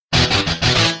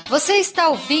Você está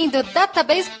ouvindo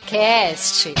Database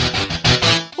Cast,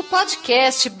 o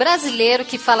podcast brasileiro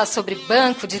que fala sobre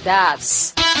banco de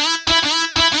dados.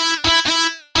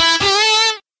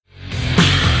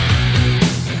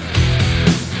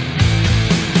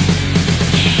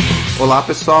 Olá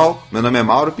pessoal, meu nome é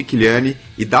Mauro Picchigliani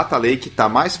e Data Lake está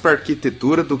mais para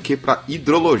arquitetura do que para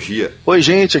hidrologia. Oi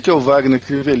gente, aqui é o Wagner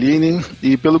Crivellini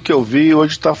e pelo que eu vi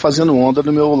hoje está fazendo onda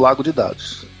no meu lago de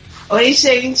dados. Oi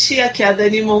gente, aqui é a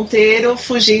Dani Monteiro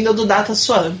fugindo do Data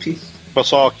Swamp.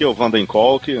 Pessoal, aqui é o Vanden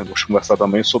Kolk, vamos conversar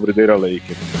também sobre Data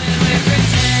Lake.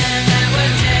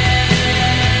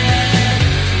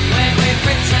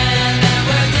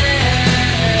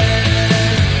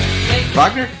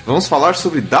 Wagner, vamos falar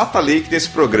sobre Data Lake nesse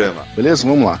programa. Beleza,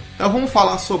 vamos lá. Então vamos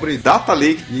falar sobre Data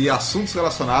Lake e assuntos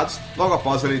relacionados logo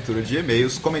após a leitura de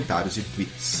e-mails, comentários e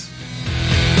tweets.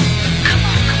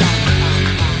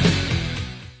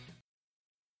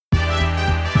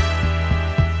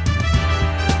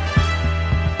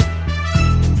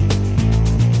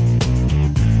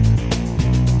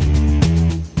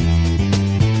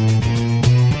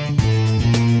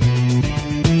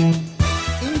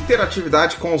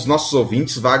 Interatividade com os nossos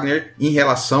ouvintes, Wagner, em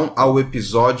relação ao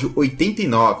episódio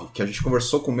 89, que a gente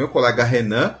conversou com o meu colega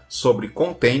Renan sobre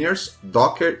containers,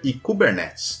 Docker e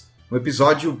Kubernetes. Um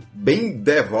episódio bem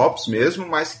DevOps mesmo,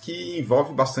 mas que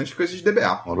envolve bastante coisa de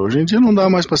DBA. Hoje em dia não dá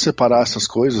mais para separar essas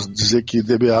coisas, dizer que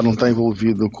DBA não está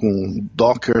envolvido com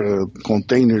Docker,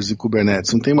 containers e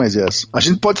Kubernetes, não tem mais essa. A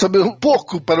gente pode saber um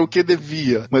pouco para o que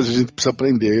devia, mas a gente precisa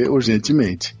aprender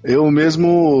urgentemente. Eu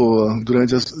mesmo,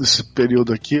 durante esse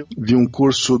período aqui, vi um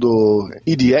curso do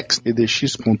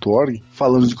edx.org,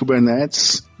 falando de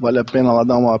Kubernetes. Vale a pena lá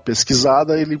dar uma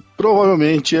pesquisada, ele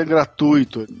provavelmente é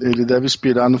gratuito, ele deve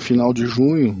expirar no final de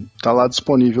junho, está lá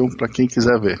disponível para quem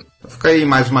quiser ver. Fica aí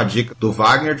mais uma dica do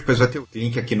Wagner, depois vai ter o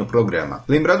link aqui no programa.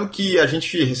 Lembrando que a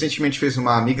gente recentemente fez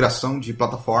uma migração de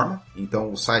plataforma,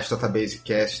 então o site Database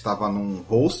Cast estava num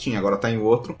hosting, agora está em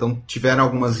outro, então tiveram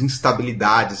algumas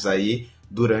instabilidades aí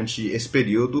durante esse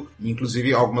período,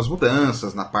 inclusive algumas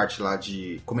mudanças na parte lá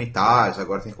de comentários,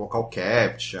 agora tem que colocar o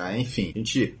CAPTCHA, enfim. A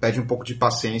gente pede um pouco de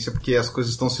paciência porque as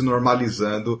coisas estão se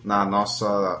normalizando na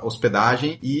nossa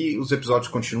hospedagem e os episódios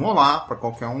continuam lá para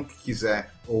qualquer um que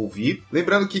quiser ouvir.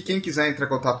 Lembrando que quem quiser entrar em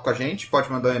contato com a gente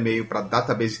pode mandar um e-mail para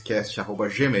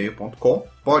databasecast@gmail.com,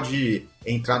 pode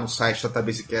entrar no site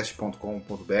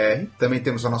databasecast.com.br, também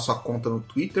temos a nossa conta no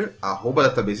Twitter,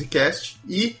 @databasecast,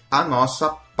 e a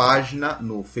nossa página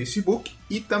no Facebook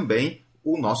e também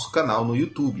o nosso canal no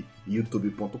YouTube,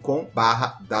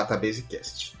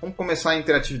 youtube.com/databasecast. Vamos começar a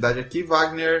interatividade aqui,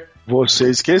 Wagner. Você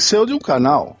esqueceu de um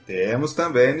canal. Temos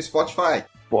também no Spotify.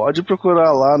 Pode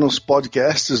procurar lá nos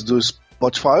podcasts do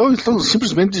Spotify, ou então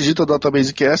simplesmente digita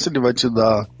Databasecast, ele vai te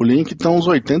dar o link. Então, os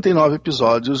 89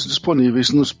 episódios disponíveis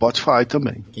no Spotify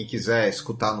também. Quem quiser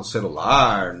escutar no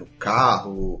celular, no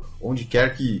carro, onde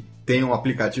quer que tenha um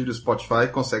aplicativo do Spotify,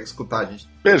 consegue escutar a gente.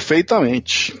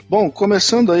 Perfeitamente. Bom,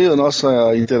 começando aí a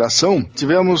nossa interação,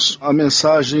 tivemos a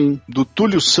mensagem do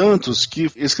Túlio Santos, que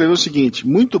escreveu o seguinte: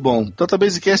 muito bom,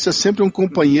 Databasecast é sempre um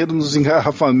companheiro nos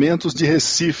engarrafamentos de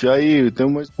Recife. Aí tem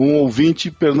um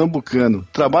ouvinte pernambucano.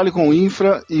 Trabalho com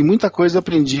infra e muita coisa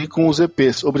aprendi com os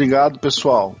EPs. Obrigado,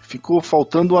 pessoal. Ficou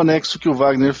faltando o anexo que o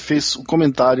Wagner fez o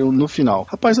comentário no final.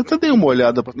 Rapaz, até dei uma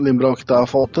olhada para lembrar o que estava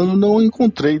faltando, não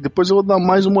encontrei. Depois eu vou dar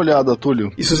mais uma olhada,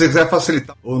 Túlio. E se você quiser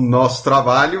facilitar o nosso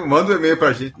trabalho, manda um e-mail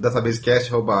pra gente,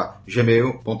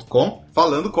 databasecast@gmail.com,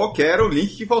 falando qual que era o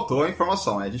link que faltou a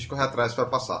informação. Aí a gente corre atrás para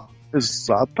passar.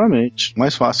 Exatamente,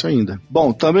 mais fácil ainda.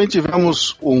 Bom, também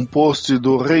tivemos um post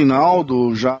do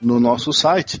Reinaldo já no nosso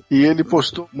site, e ele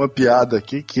postou uma piada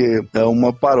aqui, que é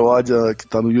uma paródia que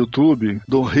está no YouTube,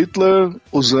 do Hitler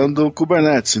usando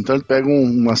Kubernetes. Então ele pega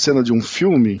uma cena de um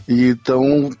filme e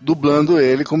estão dublando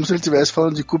ele como se ele estivesse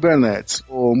falando de Kubernetes.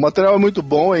 O material é muito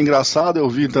bom, é engraçado, eu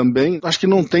vi também. Acho que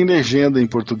não tem legenda em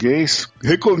português.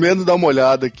 Recomendo dar uma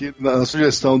olhada aqui na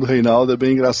sugestão do Reinaldo, é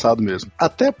bem engraçado mesmo.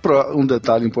 Até para um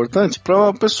detalhe importante, para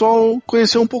o pessoal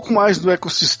conhecer um pouco mais do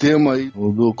ecossistema aí,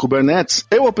 do Kubernetes.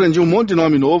 Eu aprendi um monte de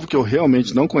nome novo que eu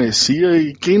realmente não conhecia,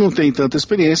 e quem não tem tanta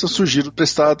experiência, sugiro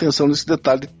prestar atenção nesse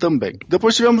detalhe também.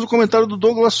 Depois tivemos o comentário do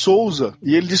Douglas Souza,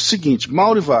 e ele disse o seguinte: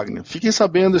 Mauro e Wagner, fiquei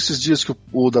sabendo esses dias que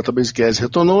o Databasecast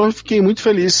retornou e fiquei muito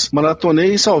feliz.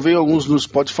 Maratonei e salvei alguns no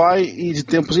Spotify e de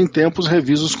tempos em tempos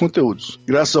reviso os conteúdos.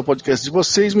 Graças ao podcast de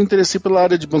vocês, me interessei pela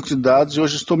área de banco de dados e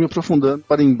hoje estou me aprofundando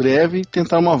para em breve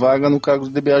tentar uma vaga no cargo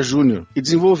de DBA Júnior e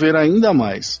desenvolver ainda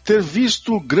mais. Ter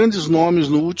visto grandes nomes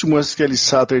no último SQL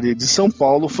Saturday de São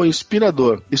Paulo foi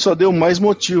inspirador e só deu mais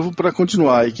motivo para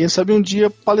continuar e quem sabe um dia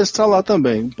palestrar lá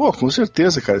também. Pô, com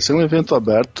certeza, cara, esse é um evento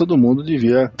aberto, todo mundo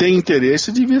devia ter interesse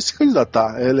e devia se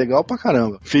candidatar, é legal pra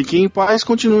caramba. Fiquem em paz,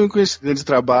 continuem com esse grande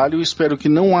trabalho e espero que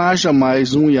não haja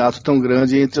mais um hiato tão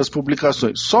grande entre as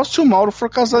publicações. Só se o Mauro for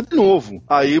casar de novo,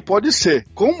 aí pode ser.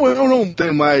 Como eu não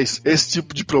tenho mais esse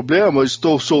tipo de problema, eu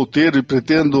estou solteiro e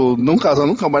pretendo não casar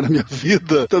nunca mais na minha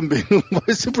vida, também não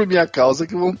vai ser por minha causa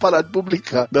que vamos parar de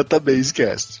publicar Database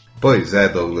Cast. Pois é,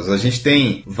 Douglas, a gente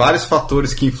tem vários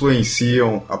fatores que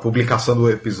influenciam a publicação do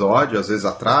episódio, às vezes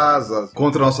atrasa,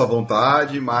 contra a nossa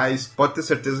vontade, mas pode ter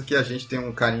certeza que a gente tem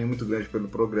um carinho muito grande pelo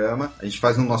programa, a gente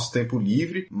faz no nosso tempo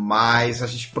livre, mas a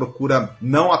gente procura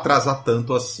não atrasar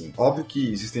tanto assim. Óbvio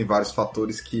que existem vários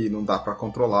fatores que não dá para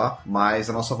controlar,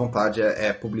 mas a nossa vontade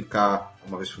é publicar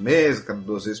uma vez por mês, cada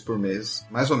 2 vezes por mês,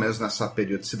 mais ou menos nessa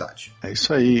periodicidade. É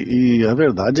isso aí, e a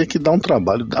verdade é que dá um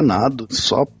trabalho danado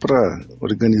só pra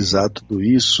organizar tudo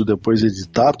isso, depois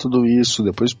editar tudo isso,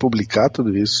 depois publicar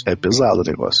tudo isso. É pesado o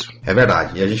negócio. É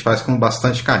verdade, e a gente faz com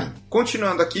bastante carinho.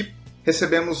 Continuando aqui,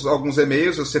 recebemos alguns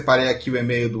e-mails, eu separei aqui o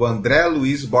e-mail do André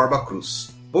Luiz Borba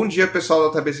Cruz. Bom dia, pessoal do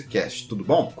Database Cast, tudo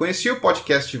bom? Conheci o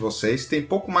podcast de vocês tem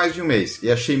pouco mais de um mês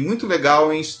e achei muito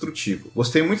legal e instrutivo.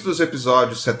 Gostei muito dos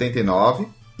episódios 79,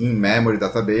 In Memory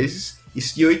Databases,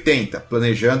 e 80,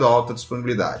 Planejando a Alta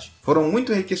Disponibilidade. Foram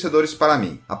muito enriquecedores para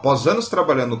mim. Após anos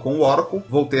trabalhando com o Oracle,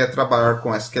 voltei a trabalhar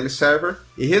com SQL Server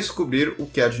e redescobrir o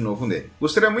que há de novo nele.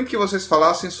 Gostaria muito que vocês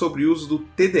falassem sobre o uso do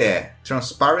TDE,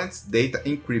 Transparent Data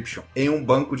Encryption, em um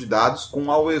banco de dados com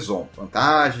Always On,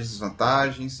 vantagens,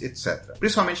 desvantagens, etc.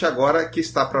 Principalmente agora que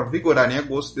está para vigorar em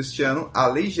agosto deste ano a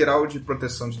Lei Geral de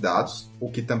Proteção de Dados, o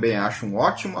que também acho um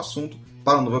ótimo assunto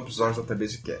para um novo episódio do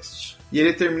Database Cast. E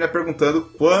ele termina perguntando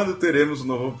quando teremos um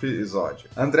novo episódio.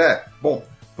 André, bom,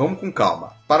 vamos com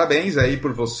calma. Parabéns aí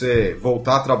por você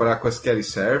voltar a trabalhar com SQL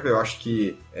Server. Eu acho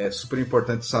que é super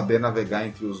importante saber navegar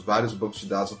entre os vários bancos de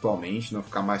dados atualmente, não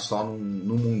ficar mais só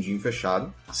num mundinho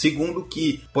fechado. Segundo,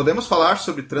 que podemos falar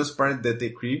sobre Transparent Data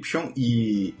Encryption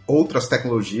e outras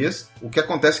tecnologias. O que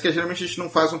acontece é que geralmente a gente não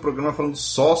faz um programa falando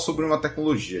só sobre uma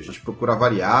tecnologia. A gente procura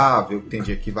variar, ver o que tem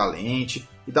de equivalente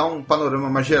e dar um panorama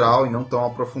mais geral e não tão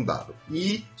aprofundado.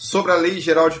 E sobre a Lei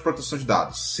Geral de Proteção de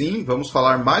Dados. Sim, vamos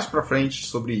falar mais pra frente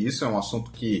sobre isso. É um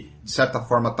assunto que, de certa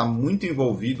forma, está muito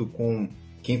envolvido com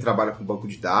quem trabalha com banco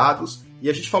de dados. E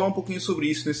a gente falou um pouquinho sobre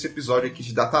isso nesse episódio aqui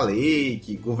de Data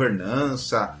Lake,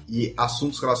 governança e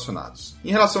assuntos relacionados. Em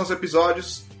relação aos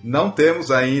episódios, não temos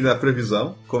ainda a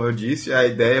previsão. Como eu disse, a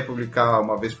ideia é publicar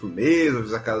uma vez por mês,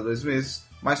 ou a cada 2 meses,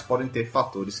 mas podem ter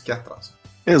fatores que atrasam.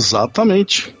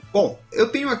 Exatamente. Bom, eu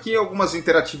tenho aqui algumas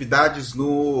interatividades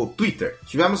no Twitter.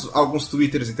 Tivemos alguns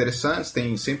Twitters interessantes,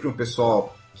 tem sempre um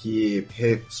pessoal que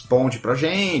responde pra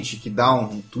gente, que dá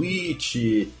um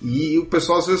tweet, e o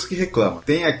pessoal às vezes que reclama.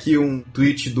 Tem aqui um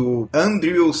tweet do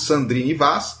Andrew Sandrini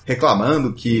Vaz,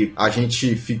 reclamando que a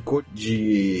gente ficou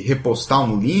de repostar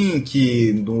um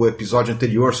link no episódio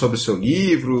anterior sobre o seu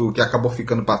livro, que acabou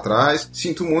ficando pra trás.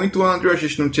 Sinto muito, Andrew, a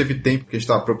gente não teve tempo, porque a gente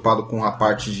estava preocupado com a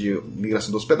parte de migração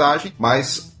da hospedagem,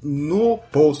 mas no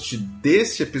post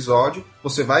desse episódio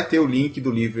você vai ter o link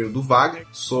do livro do Wagner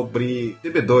sobre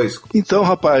DB2. Então,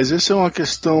 rapaz, essa é uma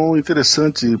questão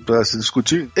interessante para se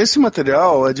discutir. Esse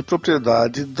material é de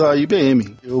propriedade da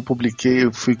IBM. Eu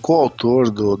fui coautor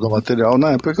do material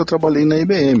na época que eu trabalhei na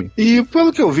IBM. E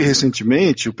pelo que eu vi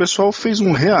recentemente, o pessoal fez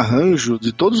um rearranjo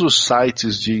de todos os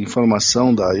sites de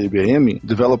informação da IBM,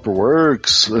 Developer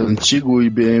Works, antigo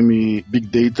IBM Big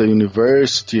Data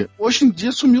University. Hoje em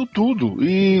dia sumiu tudo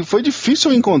e foi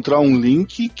difícil encontrar um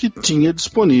link que tinha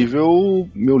disponível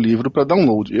meu livro para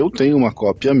download. Eu tenho uma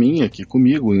cópia minha aqui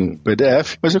comigo em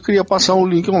PDF, mas eu queria passar um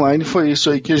link online, foi isso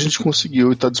aí que a gente conseguiu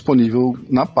e está disponível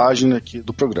na página aqui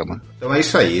do programa. Então é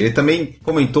isso aí. Ele também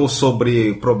comentou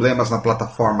sobre problemas na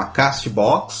plataforma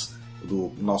Castbox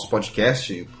do nosso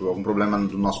podcast, algum problema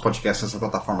do nosso podcast nessa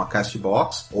plataforma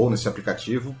Castbox ou nesse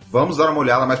aplicativo. Vamos dar uma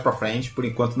olhada mais pra frente, por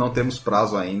enquanto não temos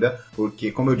prazo ainda,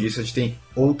 porque, como eu disse, a gente tem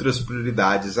outras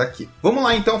prioridades aqui. Vamos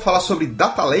lá então falar sobre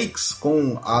Data Lakes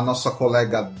com a nossa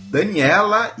colega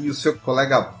Daniela e o seu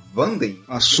colega Vanden.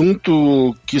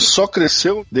 Assunto que só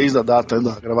cresceu desde a data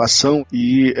da gravação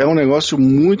e é um negócio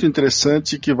muito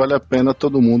interessante que vale a pena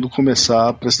todo mundo começar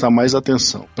a prestar mais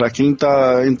atenção. Para quem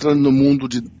está entrando no mundo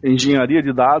de engenharia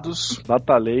de dados,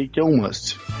 Data Lake é um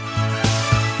must.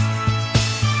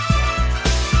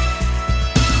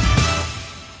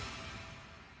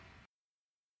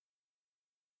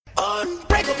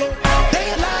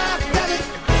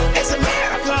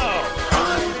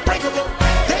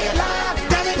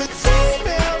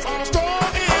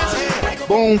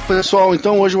 Bom, pessoal,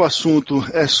 então hoje o assunto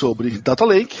é sobre Data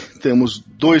Lake. Temos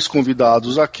 2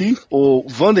 convidados aqui, o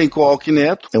Vanden Kolk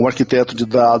Neto, é um arquiteto de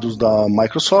dados da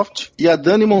Microsoft, e a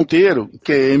Dani Monteiro,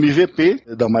 que é MVP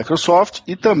da Microsoft,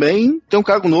 e também tem um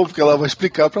cargo novo que ela vai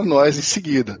explicar para nós em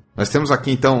seguida. Nós temos aqui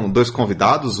então 2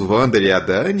 convidados, o Vander e a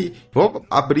Dani. Vou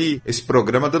abrir esse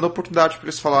programa dando oportunidade para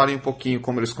eles falarem um pouquinho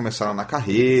como eles começaram na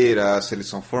carreira, se eles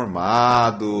são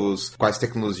formados, quais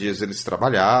tecnologias eles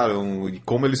trabalharam e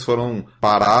como eles foram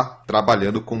parar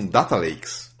trabalhando com Data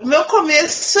Lakes. O meu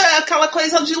começo é aquela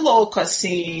coisa de louco,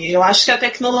 assim. Eu acho que a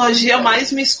tecnologia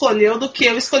mais me escolheu do que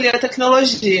eu escolhi a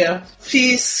tecnologia.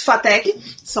 Fiz FATEC,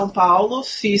 São Paulo,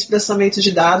 fiz processamento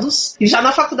de dados. E já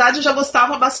na faculdade eu já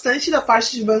gostava bastante da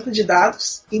parte de banco de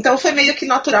dados. Então foi meio que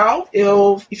natural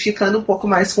eu ir ficando um pouco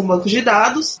mais com banco de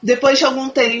dados. Depois de algum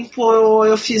tempo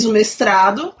eu fiz o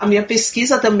mestrado. A minha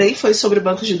pesquisa também foi sobre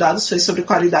banco de dados, foi sobre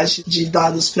qualidade de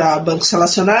dados para bancos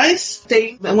relacionais.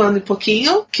 Tem 1 ano e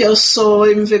pouquinho que eu sou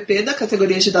MVP da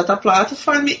categoria de Data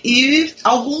Platform e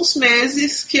alguns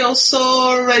meses que eu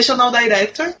sou Regional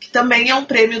Director, que também é um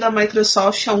prêmio da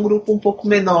Microsoft, é um grupo um pouco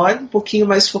menor, um pouquinho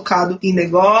mais focado em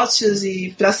negócios,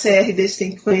 e para CRD você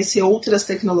tem que conhecer outras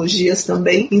tecnologias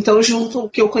também. Então junto o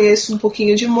que eu conheço um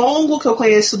pouquinho de Mongo, que eu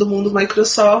conheço do mundo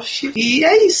Microsoft, e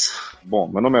é isso. Bom,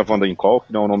 meu nome é Vanden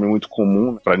Kolk, não é um nome muito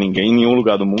comum para ninguém em nenhum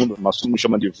lugar do mundo, mas todo mundo me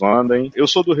chama de Vanden. Eu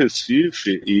sou do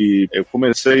Recife e eu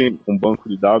comecei com banco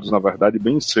de dados, na verdade,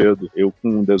 bem cedo. Eu,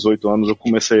 com 18 anos, eu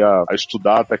comecei a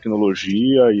estudar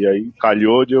tecnologia e aí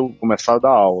calhou de eu começar a dar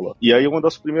aula. E aí uma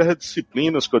das primeiras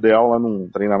disciplinas que eu dei aula num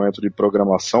treinamento de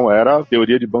programação era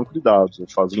teoria de banco de dados. Eu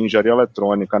fazia engenharia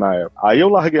eletrônica na época. Aí eu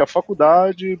larguei a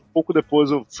faculdade, pouco depois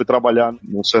eu fui trabalhar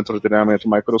num centro de treinamento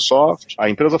Microsoft.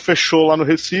 A empresa fechou lá no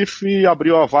Recife e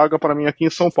abriu a vaga para mim aqui em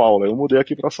São Paulo. Eu mudei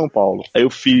aqui para São Paulo. Aí eu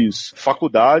fiz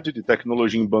faculdade de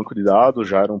tecnologia em banco de dados,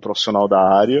 já era um profissional da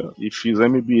área, e fiz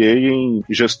MBA em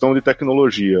gestão de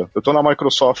tecnologia. Eu estou na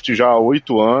Microsoft já há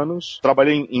 8 anos,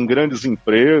 trabalhei em grandes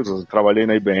empresas, trabalhei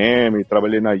na IBM,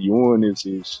 trabalhei na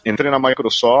Unisys, entrei na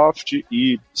Microsoft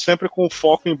e sempre com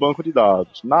foco em banco de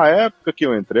dados. Na época que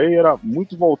eu entrei, era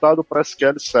muito voltado para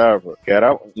SQL Server, que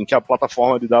era em que a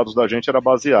plataforma de dados da gente era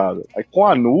baseada. Aí com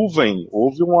a nuvem,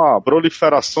 houve uma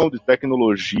proliferação de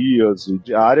tecnologias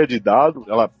e a área de dados,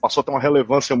 ela passou a ter uma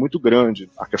relevância muito grande,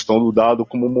 a questão do dado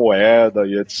como moeda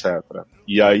e etc.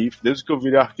 E aí, desde que eu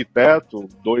virei arquiteto,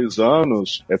 2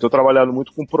 anos, eu estou trabalhando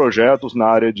muito com projetos na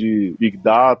área de Big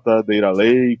Data, Data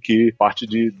Lake, parte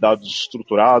de dados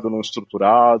estruturado, não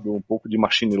estruturado, um pouco de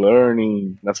Machine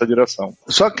Learning, nessa direção.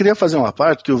 Só queria fazer uma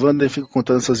parte, que o Vanden fica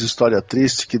contando essas histórias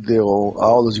tristes, que deu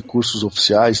aulas de cursos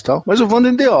oficiais e tal, mas o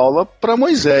Vanden deu aula para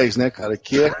Moisés, né, cara,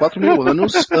 que é 4.000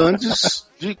 anos antes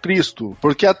de Cristo,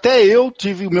 porque até eu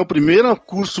tive o meu primeiro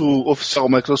curso oficial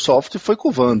Microsoft foi com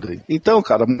o Vanden. Então,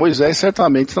 cara, Moisés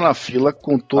certamente está na fila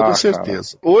com toda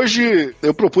certeza. Cara. Hoje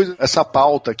eu propus essa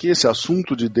pauta aqui, esse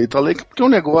assunto de Data Lake, porque é um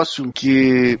negócio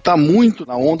que tá muito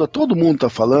na onda, todo mundo tá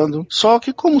falando, só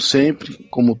que como sempre,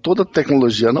 como toda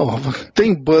tecnologia nova,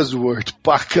 tem buzzword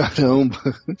pra caramba,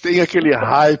 tem aquele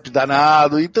hype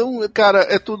danado, então, cara,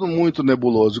 é tudo muito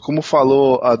nebuloso. Como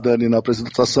falou a Dani na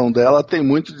apresentação dela, tem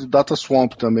muito de data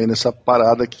swamp também nessa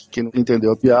parada que quem não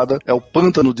entendeu a piada é o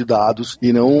pântano de dados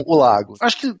e não o lago.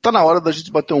 Acho que tá na hora da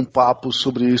gente bater um papo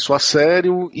sobre isso a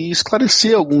sério e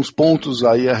esclarecer alguns pontos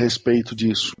aí a respeito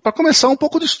disso. Para começar, um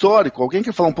pouco do histórico. Alguém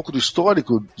quer falar um pouco do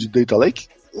histórico de Data Lake?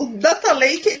 O Data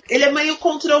Lake, ele é meio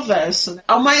controverso, né?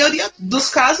 A maioria dos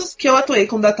casos que eu atuei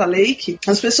com Data Lake,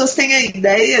 as pessoas têm a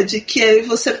ideia de que aí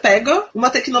você pega uma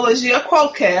tecnologia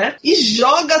qualquer e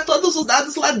joga todos os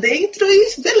dados lá dentro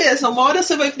e beleza, uma hora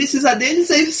você vai precisar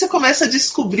deles, aí você começa a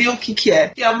descobrir o que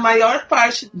é. E a maior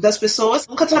parte das pessoas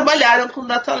nunca trabalharam com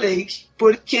Data Lake,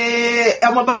 porque é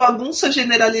uma bagunça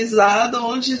generalizada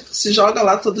onde se joga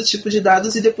lá todo tipo de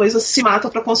dados e depois você se mata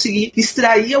para conseguir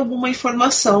extrair alguma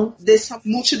informação dessa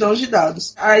multidão de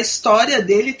dados. A história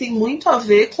dele tem muito a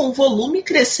ver com o volume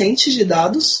crescente de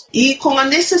dados e com a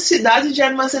necessidade de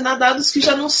armazenar dados que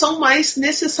já não são mais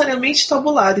necessariamente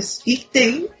tabulares e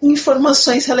tem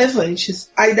informações relevantes.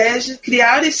 A ideia é de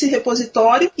criar esse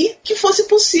repositório e que fosse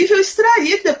possível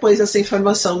extrair depois essa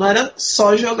informação, não era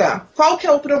só jogar. Qual que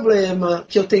é o problema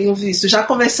que eu tenho visto? Já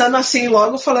começando assim,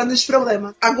 logo falando de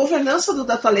problema. A governança do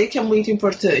Data Lake é muito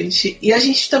importante e a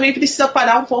gente também precisa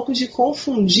parar um pouco de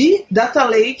confundir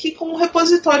Data Lake com um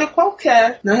repositório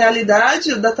qualquer. Na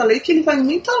realidade, o Data Lake ele vai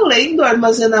muito além do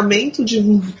armazenamento de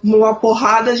uma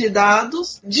porrada de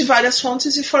dados de várias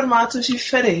fontes e formatos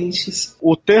diferentes.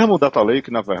 O termo Data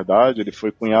Lake, na verdade, ele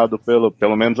foi cunhado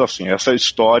pelo menos assim, essa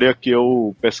história que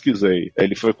eu pesquisei.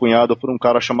 Ele foi cunhado por um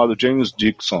cara chamado James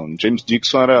Dixon. James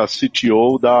Dixon era CTO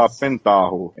CTO da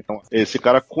Pentaho. Então, esse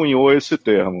cara cunhou esse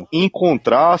termo. Em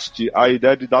contraste, a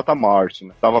ideia de data mart,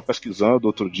 né? Estava pesquisando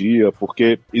outro dia,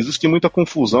 porque existe muita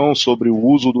confusão sobre o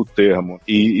uso do termo.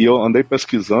 E eu andei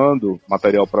pesquisando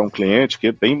material para um cliente,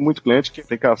 que tem muito cliente que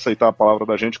tem que aceitar a palavra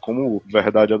da gente como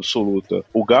verdade absoluta.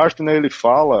 O Gartner, ele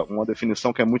fala uma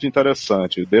definição que é muito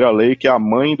interessante. Data Lake é a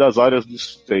mãe das áreas de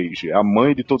stage, é a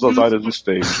mãe de todas as áreas de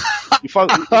stage. E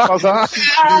faz sentido.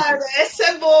 Cara, essa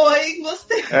é boa, hein?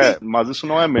 Gostei. Mas isso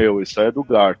não é meu, isso é do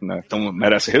Gartner. Então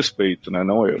merece respeito, né?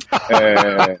 Não eu.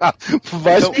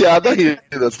 Faz piada ainda,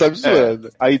 você tá me zoando.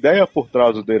 A ideia por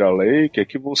trás do Data Lake é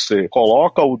que você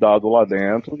coloca o dado lá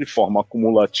dentro de forma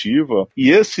acumulativa e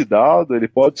esse dado ele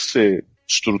pode ser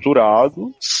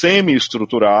estruturado,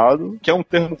 semi-estruturado, que é um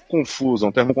termo confuso,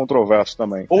 um termo controverso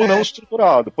também, ou não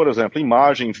estruturado, por exemplo,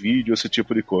 imagem, vídeo, esse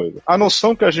tipo de coisa. A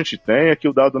noção que a gente tem é que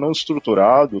o dado não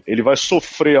estruturado, ele vai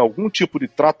sofrer algum tipo de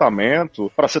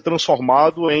tratamento para ser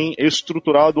transformado em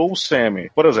estruturado ou semi.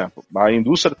 Por exemplo, a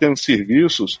indústria tem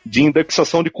serviços de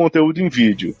indexação de conteúdo em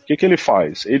vídeo. O que ele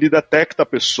faz? Ele detecta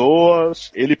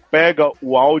pessoas, ele pega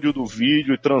o áudio do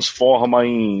vídeo e transforma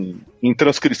em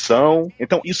transcrição.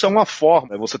 Então, isso é uma forma.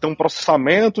 Você tem um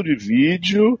processamento de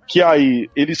vídeo que aí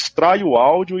ele extrai o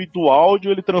áudio e do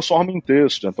áudio ele transforma em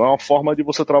texto. Então, é uma forma de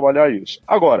você trabalhar isso.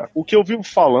 Agora, o que eu vivo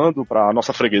falando pra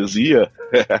nossa freguesia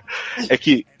é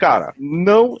que, cara,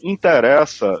 não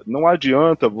interessa, não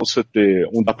adianta você ter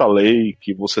um data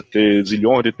lake, você ter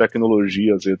zilhões de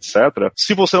tecnologias, etc.,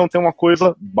 se você não tem uma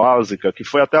coisa básica, que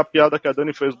foi até a piada que a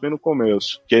Dani fez bem no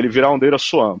começo, que é ele virar um data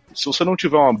swamp. Se você não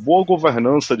tiver uma boa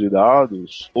governança de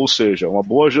dados, ou seja, uma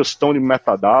boa gestão de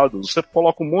metadados, você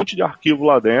coloca um monte de arquivo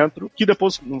lá dentro que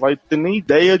depois não vai ter nem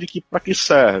ideia de para que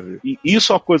serve. E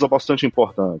isso é uma coisa bastante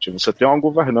importante. Você tem uma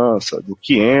governança do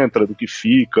que entra, do que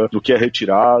fica, do que é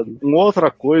retirado. Uma outra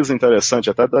coisa interessante,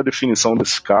 até da definição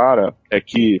desse cara, é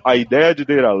que a ideia de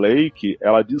Data Lake,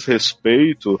 ela diz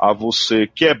respeito a você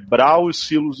quebrar os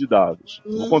silos de dados.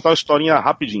 Vou contar uma historinha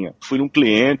rapidinha. Fui num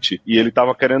cliente e ele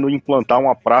estava querendo implantar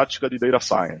uma prática de Data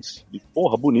Science. E,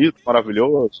 porra, bonito,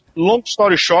 maravilhoso. Long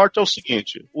story short é o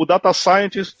seguinte, o Data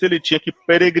Scientist ele tinha que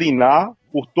peregrinar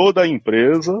por toda a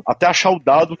empresa até achar o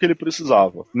dado que ele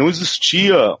precisava. Não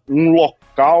existia um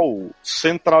local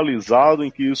centralizado em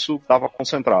que isso estava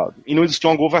concentrado. E não existia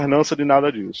uma governança de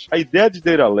nada disso. A ideia de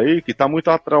Data Lake está muito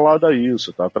atrelada a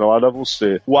isso, está atrelada a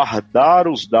você guardar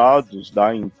os dados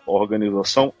da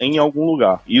organização em algum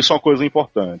lugar. E isso é uma coisa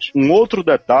importante. Um outro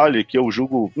detalhe que eu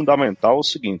julgo fundamental é o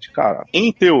seguinte, cara,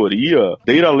 em teoria,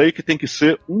 Data Lake tem que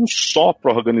ser um só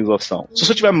para a organização. Se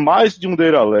você tiver mais de um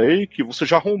Data Lake, você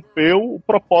já rompeu o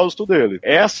propósito dele.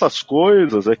 Essas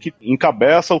coisas é que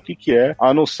encabeça o que é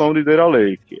a noção de Data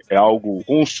Lake. É algo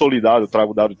consolidado, eu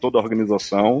trago dado de toda a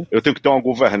organização, eu tenho que ter uma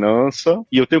governança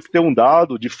e eu tenho que ter um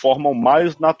dado de forma o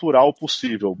mais natural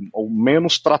possível, o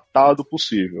menos tratado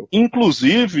possível.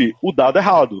 Inclusive, o dado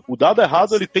errado. O dado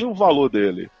errado, ele tem o valor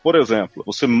dele. Por exemplo,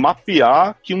 você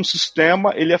mapear que um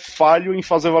sistema, ele é falho em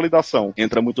fazer validação.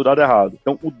 Entra muito dado errado.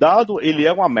 Então, o dado, ele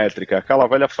é uma métrica, aquela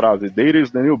velha frase, data is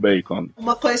the new bacon.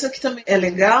 Uma coisa que também é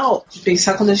legal de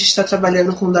pensar quando a gente está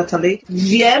trabalhando com Data Lake,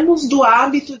 viemos do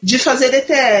hábito de fazer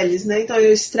ETLs, né? Então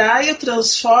eu extraio,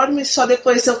 transformo e só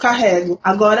depois eu carrego.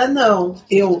 Agora não,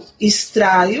 eu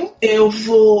extraio, eu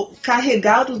vou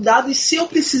carregar o dado e se eu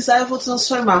precisar eu vou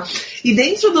transformar. E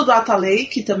dentro do Data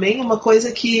Lake também, uma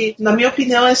coisa que na minha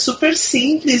opinião é super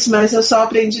simples, mas eu só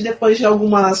aprendi depois de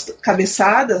algumas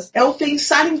cabeçadas, é o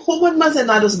pensar em como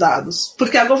armazenar os dados.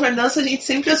 Porque a governança a gente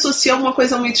sempre associa a uma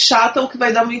coisa muito chata ou que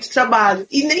vai dar muito trabalho.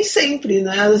 E nem sempre,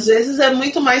 né? Às vezes é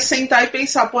muito mais sentar e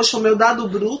pensar, poxa, o meu dado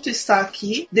bruto está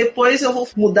aqui, depois eu vou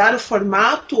mudar o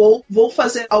formato ou vou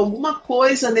fazer alguma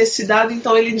coisa nesse dado,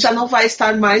 então ele já não vai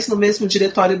estar mais no mesmo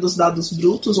diretório dos dados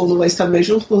brutos ou não vai estar mais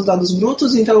junto com os dados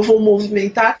brutos, então eu vou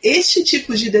movimentar. Este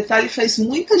tipo de detalhe faz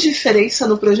muita diferença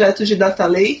no projeto de Data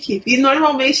Lake e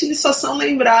normalmente eles só são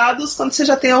lembrados quando você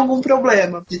já tem algum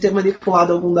problema de ter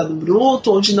manipulado algum dado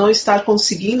bruto ou de não estar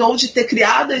conseguindo ou de ter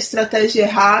criado a estratégia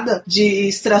errada de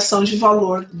extração de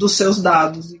valor dos seus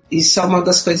dados. Isso é uma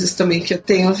das coisas também que eu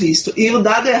tenho visto. E o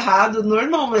dado errado,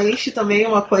 normalmente, também é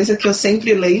uma coisa que eu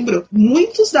sempre lembro.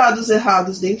 Muitos dados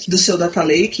errados dentro do seu Data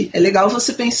Lake, é legal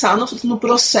você pensar no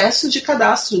processo de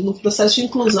cadastro, no processo de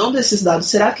inclusão desses dados.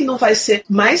 Será que não vai ser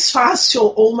mais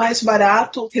fácil ou mais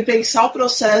barato repensar o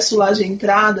processo lá de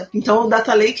entrada? Então, o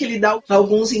Data Lake, ele dá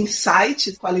alguns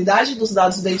insights, qualidade dos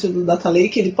dados dentro do Data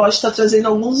Lake, ele pode estar trazendo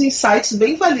alguns insights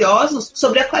bem valiosos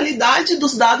sobre a qualidade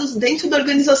dos dados dentro da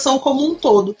organização como um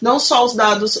todo. Não só os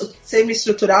dados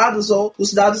semi-estruturados ou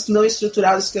os dados não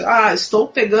estruturados, que estou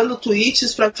pegando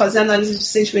tweets para fazer análise de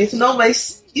sentimento, não,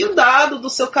 mas E o dado do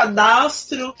seu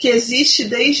cadastro, que existe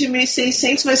desde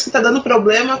 1600, mas que está dando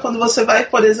problema quando você vai,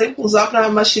 por exemplo, usar para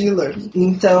machine learning.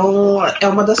 Então, é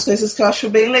uma das coisas que eu acho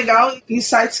bem legal,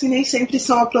 insights que nem sempre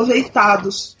são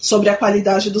aproveitados sobre a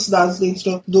qualidade dos dados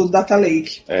dentro do Data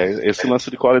Lake. Esse lance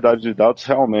de qualidade de dados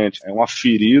realmente é uma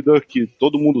ferida que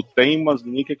todo mundo tem, mas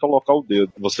ninguém quer colocar o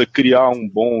dedo. Você criar um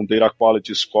bom Data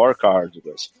Quality Scorecard,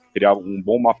 criar um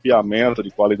bom mapeamento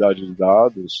de qualidade de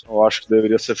dados, eu acho que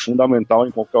deveria ser fundamental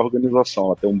em qualquer organização,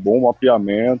 ela ter um bom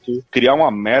mapeamento, criar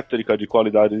uma métrica de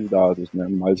qualidade de dados, né?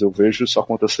 Mas eu vejo isso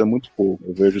acontecer muito pouco,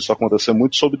 eu vejo isso acontecer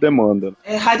muito sob demanda.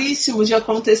 É raríssimo de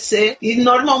acontecer e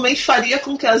normalmente faria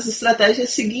com que as estratégias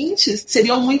seguintes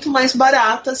seriam muito mais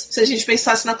baratas se a gente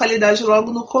pensasse na qualidade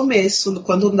logo no começo,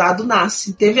 quando o dado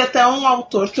nasce. Teve até um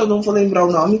autor, que eu não vou lembrar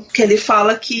o nome, que ele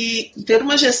fala que ter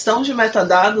uma gestão de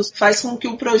metadados faz com que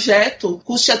o projeto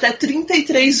custe até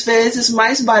 33 vezes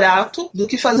mais barato do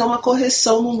que fazer uma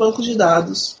correção num banco de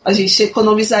dados. A gente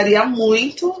economizaria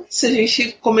muito se a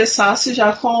gente começasse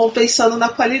já pensando na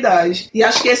qualidade. E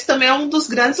acho que esse também é um dos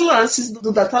grandes lances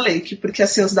do Data Lake, porque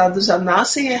assim, os dados já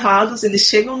nascem errados, eles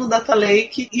chegam no Data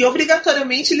Lake e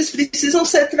obrigatoriamente eles precisam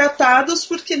ser tratados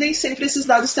porque nem sempre esses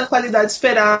dados têm a qualidade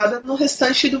esperada no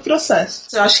restante do processo.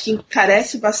 Eu acho que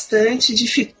encarece bastante,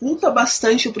 dificulta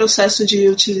bastante o processo de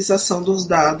utilização dos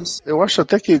dados. Eu acho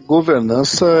até que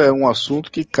governança é um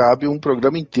assunto que cabe um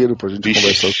programa inteiro pra gente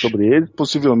conversar sobre ele.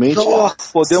 Possivelmente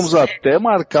podemos até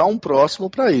marcar um próximo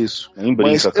para isso. Nem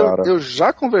brinca, cara. Eu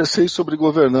já conversei sobre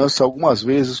governança algumas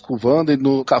vezes com o Wanda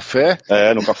no café.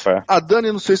 No café. A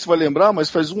Dani, não sei se vai lembrar, mas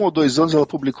faz 1 ou 2 anos ela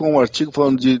publicou um artigo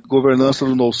falando de governança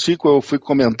do NoSQL. Eu fui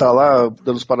comentar lá,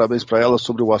 dando os parabéns para ela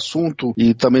sobre o assunto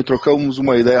e também trocamos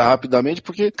uma ideia rapidamente,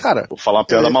 porque, cara... Vou falar uma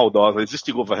piada maldosa.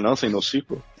 Existe governança em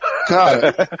NoSQL?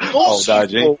 Cara,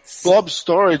 maldade, hein? Blob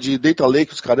Storage, Data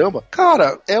Lake, os caramba.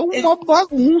 Cara, é uma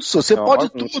bagunça. Você pode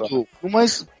tudo,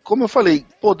 mas... Como eu falei,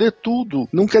 poder tudo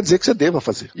não quer dizer que você deva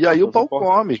fazer. E aí o pau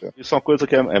come. Isso é uma coisa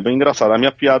que é bem engraçada. A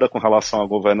minha piada com relação à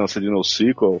governança de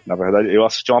NoSQL, na verdade, eu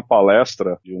assisti uma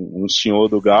palestra de um senhor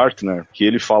do Gartner, que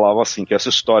ele falava assim, que essa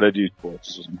história de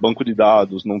banco de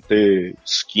dados não ter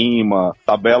esquema,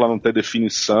 tabela não ter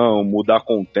definição, mudar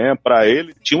com o tempo, pra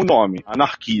ele tinha um nome,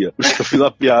 anarquia. Por isso que eu fiz a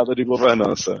piada de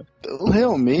governança.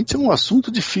 Realmente é um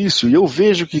assunto difícil. E eu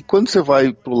vejo que quando você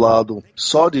vai pro lado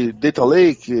só de Data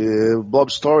Lake, Blob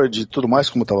Storage e tudo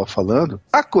mais, como eu estava falando,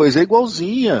 a coisa é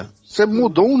igualzinha. Você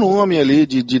mudou um nome ali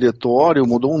de diretório,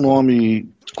 mudou um nome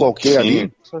qualquer ali.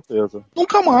 Com certeza.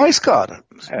 Nunca mais, cara.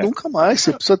 Nunca mais.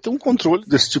 Você precisa ter um controle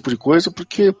desse tipo de coisa,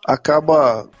 porque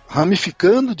acaba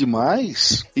ramificando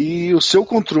demais e o seu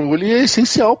controle é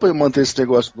essencial para manter esse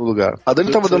negócio no lugar. A Dani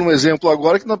estava dando um exemplo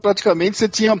agora que praticamente você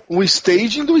tinha um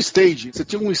staging do staging. Você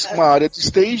tinha uma área de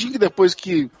staging que depois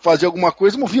que fazia alguma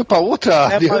coisa movia para outra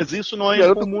área. Mas isso não é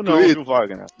incomum não, viu,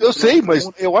 Wagner? Eu sei, mas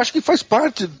eu acho que faz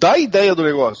parte da ideia do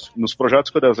negócio. Nos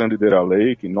projetos que eu desenho de Data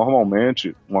Lake,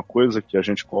 normalmente uma coisa que a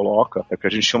gente coloca é o que a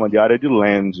gente chama de área de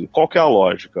land. Qual que é a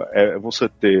lógica? É você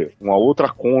ter uma outra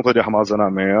conta de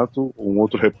armazenamento, um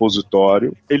outro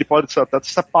repositório. Ele pode ser até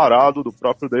separado do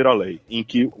próprio Data Lake, em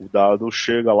que o dado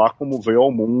chega lá como veio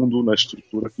ao mundo na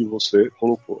estrutura que você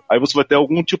colocou. Aí você vai ter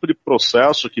algum tipo de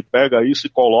processo que pega isso e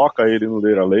coloca ele no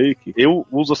Data Lake. Eu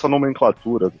uso essa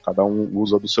nomenclatura, cada um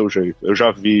usa do seu jeito. Eu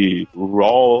já vi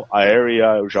raw,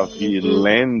 area, eu já vi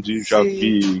land, já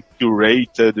vi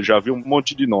curated, já vi um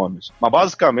monte de nomes. Mas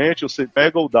basicamente você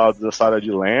pega o dado dessa área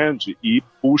de land e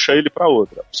puxa ele para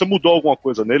outra. Você mudou alguma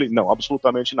coisa nele? Não,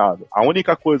 absolutamente nada. A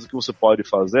única coisa que você pode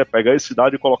fazer é pegar esse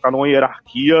dado e colocar numa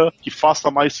hierarquia que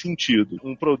faça mais sentido.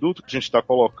 Um produto que a gente está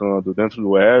colocando dentro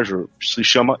do Azure se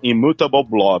chama Immutable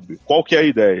Blob. Qual que é a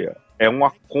ideia? É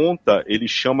uma conta, ele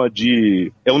chama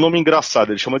de... É um nome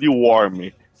engraçado, ele chama de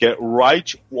worm, que é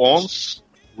write once,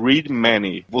 read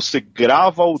many. Você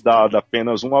grava o dado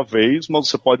apenas uma vez, mas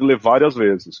você pode ler várias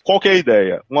vezes. Qual que é a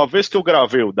ideia? Uma vez que eu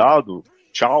gravei o dado,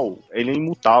 tchau, ele é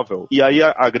imutável. E aí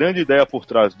a grande ideia por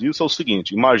trás disso é o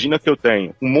seguinte: imagina que eu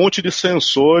tenho um monte de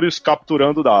sensores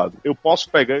capturando dados. Eu posso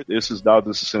pegar esses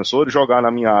dados, esses sensores, jogar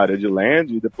na minha área de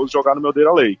land e depois jogar no meu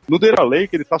Data Lake. No Data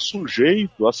Lake ele está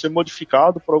sujeito a ser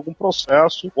modificado por algum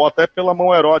processo ou até pela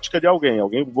mão erótica de alguém.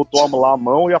 Alguém botou lá a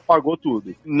mão e apagou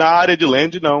tudo. Na área de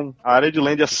land, não. A área de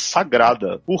land é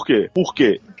sagrada. Por quê?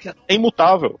 Porque é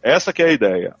imutável. Essa que é a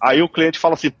ideia. Aí o cliente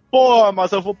fala assim: pô,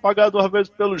 mas eu vou pagar 2 vezes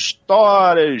pelo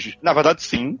storage. Na verdade,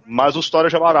 sim, mas o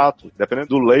storage é barato. Dependendo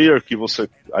do layer que você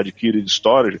adquire de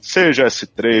storage, seja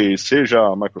S3,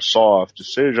 seja Microsoft,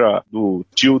 seja do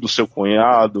tio do seu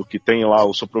cunhado, que tem lá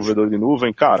o seu provedor de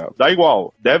nuvem, cara, dá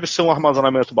igual. Deve ser um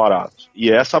armazenamento barato.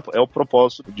 E essa é o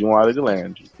propósito de um área de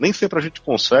land. Nem sempre a gente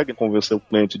consegue convencer o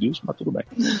cliente disso, mas tudo bem.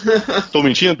 Tô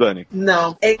mentindo, Dani?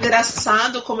 Não. É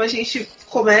engraçado como a gente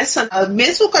começa,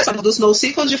 mesmo com a história dos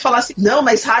NoSQL, de falar assim, não,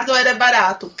 mas hardware é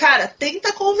barato. Cara,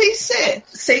 tenta convencer.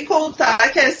 Sem contar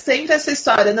que é sempre essa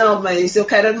história, não, mas eu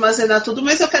quero armazenar tudo,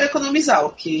 mas eu quero economizar,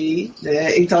 ok?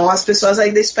 Então as pessoas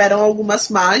ainda esperam algumas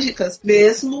mágicas,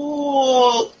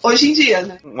 mesmo hoje em dia,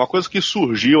 né? Uma coisa que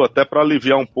surgiu até para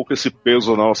aliviar um pouco esse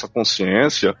peso na nossa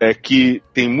consciência é que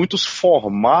tem muitos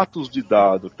formatos de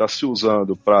dado que está se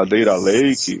usando para Data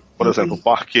Lake, por exemplo, o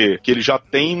Parquet, que ele já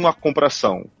tem uma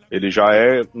compressão. Ele já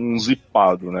é um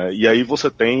zipado, né? E aí você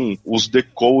tem os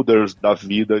decoders da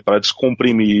vida para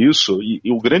descomprimir isso, e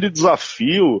o grande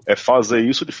desafio é fazer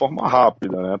isso de forma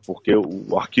rápida, né? Porque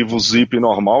o arquivo zip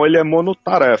normal, ele é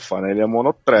monotarefa, né? Ele é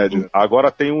monothread. Agora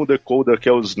tem um decoder que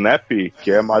é o Snap,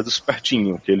 que é mais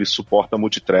espertinho, que ele suporta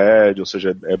multithread, ou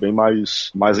seja, é bem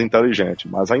mais inteligente.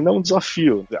 Mas ainda é um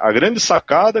desafio. A grande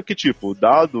sacada é que, tipo, o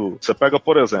dado, você pega,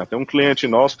 por exemplo, tem um cliente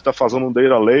nosso que está fazendo um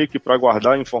data lake para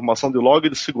guardar informação de log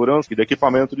de segurança e de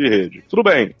equipamento de rede. Tudo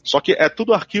bem, só que é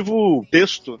tudo arquivo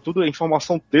texto, tudo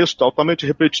informação texto, altamente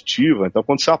repetitiva. Então,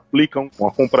 quando você aplica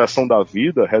uma compressão da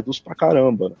vida, reduz pra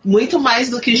caramba. Né? Muito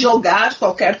mais do que jogar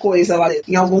qualquer coisa lá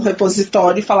em algum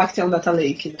repositório e falar que tem um data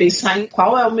lake. Pensar em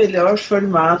qual é o melhor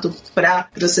formato para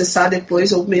processar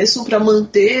depois, ou mesmo para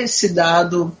manter esse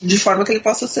dado de forma que ele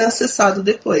possa ser acessado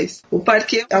depois. O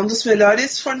Parquet é um dos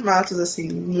melhores formatos, assim,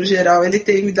 no geral. Ele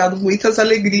tem me dado muitas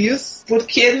alegrias,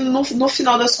 porque no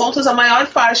final das contas, a maior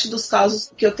parte dos casos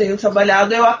que eu tenho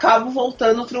trabalhado, eu acabo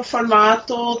voltando para o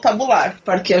formato tabular,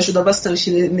 porque ajuda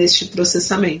bastante neste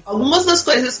processamento. Algumas das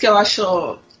coisas que eu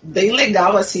acho bem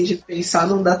legal, assim, de pensar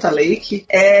num data lake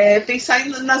é pensar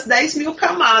nas 10 mil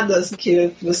camadas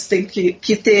que você tem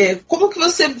que ter. Como que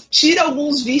você tira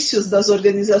alguns vícios das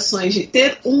organizações de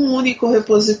ter um único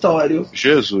repositório?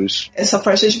 Jesus. Essa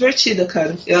parte é divertida,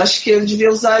 cara. Eu acho que eu devia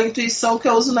usar a intuição que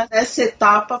eu uso nessa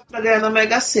etapa pra ganhar na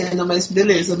Mega Sena, mas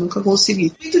beleza, nunca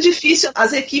consegui. Muito difícil.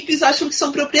 As equipes acham que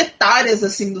são proprietárias,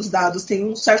 assim, dos dados, tem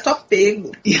um certo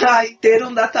apego. E aí, ter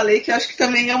um data lake, eu acho que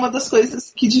também é uma das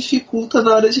coisas que dificulta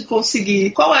na hora de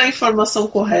conseguir qual é a informação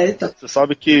correta. Você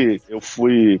sabe que eu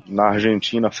fui na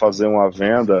Argentina fazer uma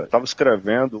venda, estava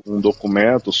escrevendo um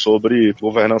documento sobre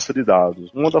governança de dados.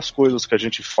 Uma das coisas que a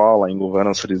gente fala em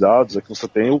governança de dados é que você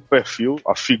tem o perfil,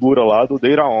 a figura lá do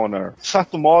Data Owner. De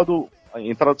certo modo,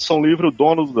 em tradução livre, o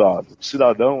dono do dado. O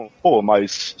cidadão,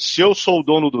 mas se eu sou o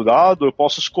dono do dado, eu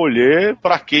posso escolher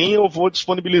para quem eu vou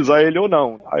disponibilizar ele ou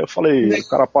não. Aí eu falei,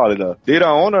 cara pálida, Data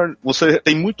Owner, você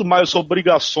tem muito mais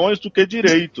obrigações do que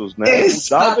direitos, né?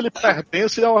 Exato. O dado, ele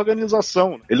pertence à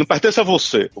organização. Ele não pertence a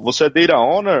você. Você é Data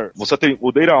Owner, você tem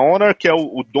o Data Owner, que é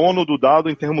o dono do dado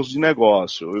em termos de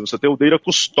negócio. E você tem o Data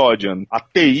Custodian. A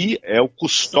TI é o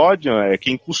custodian, é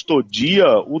quem custodia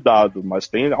o dado, mas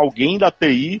tem alguém da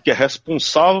TI que é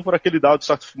responsável por aquele dado de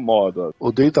certo modo.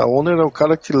 O Data Owner é o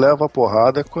cara que leva a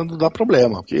porrada quando dá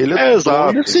problema. Ele é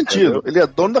dono nesse sentido. Ele é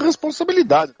dono da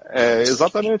responsabilidade. É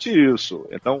exatamente isso.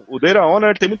 Então, o Data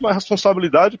Owner tem muito mais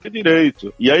responsabilidade que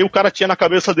direito. E aí o cara tinha na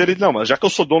cabeça dele, não, mas já que eu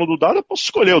sou dono do dado, eu posso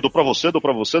escolher. Eu dou pra você, dou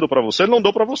pra você, dou pra você, não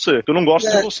dou pra você, porque eu não gosto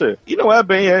de você. E não é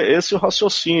bem esse o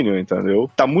raciocínio, entendeu?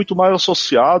 Tá muito mais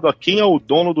associado a quem é o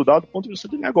dono do dado do ponto de vista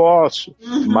de negócio.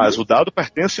 Mas o dado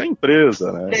pertence à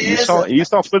empresa, né? Isso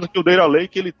é uma coisa que o Data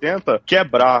Lake ele tenta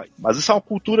quebrar, mas isso é uma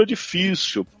cultura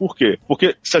difícil. Por quê?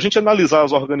 Porque se a gente analisar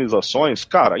as organizações,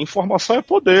 cara, informação é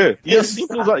poder. E é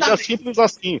simples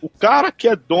assim. O cara que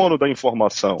é dono da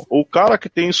informação, ou o cara que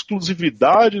tem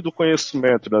exclusividade do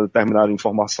conhecimento de determinada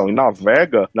informação e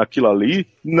navega naquilo ali,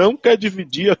 não quer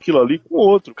dividir aquilo ali com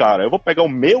outro, cara. Eu vou pegar o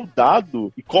meu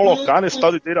dado e colocar nesse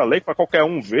tal de Data Lake pra qualquer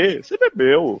um ver. Você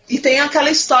bebeu. E tem aquela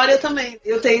história também.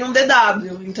 Eu tenho um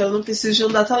DW, então eu não preciso de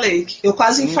um Data Lake. Eu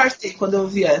quase infartei quando eu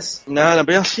vi essa. Não é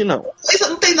bem assim, não. Mas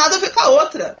não tem nada a ver com a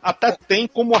outra. Até tem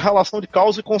como uma relação de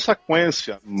causa e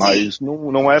consequência, mas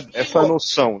não é essa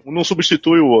noção. Um não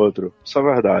substitui o outro. Isso é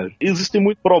verdade. Existe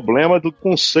muito problema do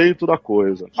conceito da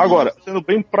coisa. Agora, sendo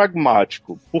bem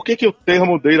pragmático, por que o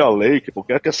termo Data Lake, por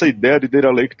que essa ideia de Data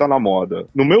Lake está na moda?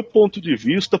 No meu ponto de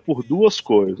vista, por duas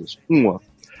coisas. Uma,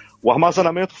 o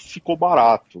armazenamento ficou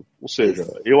barato. Ou seja,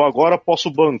 eu agora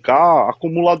posso bancar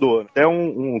acumulador. Até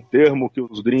um termo que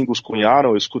os gringos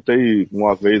cunharam, eu escutei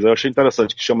uma vez, eu achei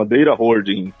interessante, que chama data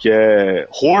hoarding, que é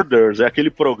hoarders, é aquele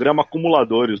programa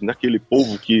acumuladores, né? Aquele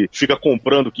povo que fica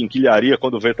comprando quinquilharia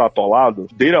quando vê tá atolado.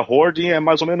 Data hoarding é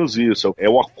mais ou menos isso, é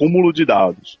o acúmulo de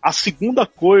dados. A segunda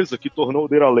coisa que tornou o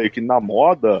Data Lake na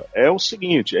moda é o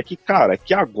seguinte, é que, cara,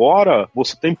 agora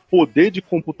você tem poder de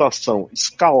computação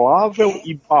escalável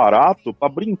e barato para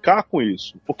brincar com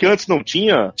isso. Porque antes não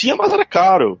tinha, mas era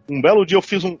caro. Um belo dia eu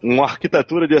fiz uma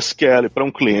arquitetura de SQL para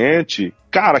um cliente,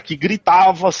 cara, que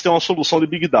gritava ser uma solução de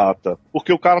Big Data.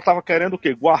 Porque o cara tava querendo o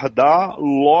quê? Guardar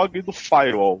log do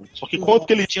firewall. Só que quanto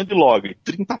que ele tinha de log?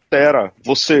 30 tera.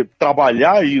 Você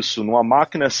trabalhar isso numa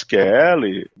máquina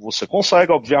SQL, você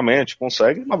consegue, obviamente, mas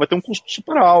vai ter um custo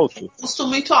super alto. Custo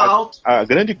muito alto. A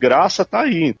grande graça tá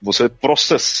aí. Você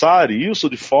processar isso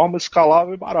de forma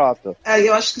escalável e barata.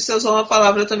 Eu acho que você usou uma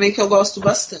palavra também que eu gosto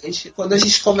bastante. Quando a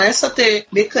gente começa a ter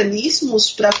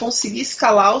mecanismos para conseguir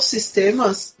escalar os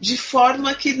sistemas de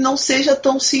forma que não seja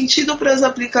tão sentido para as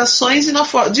aplicações e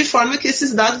de forma que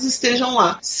esses dados estejam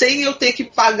lá, sem eu ter que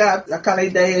pagar aquela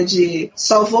ideia de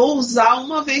só vou usar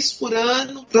uma vez por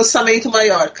ano processamento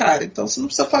maior. Cara, então você não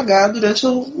precisa pagar durante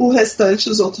o restante,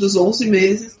 os outros 11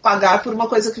 meses, pagar por uma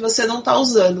coisa que você não está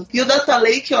usando. E o Data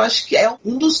Lake, eu acho que é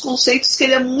um dos conceitos que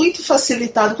ele é muito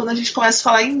facilitado quando a gente começa a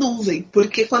falar em nuvem,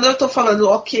 porque quando eu estou falando,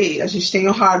 ok, a gente tem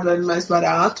o hardware mais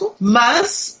barato,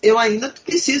 mas eu ainda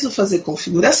preciso fazer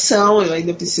configuração, eu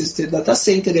ainda preciso ter data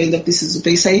center, eu ainda preciso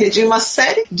pensar em rede, uma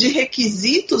série de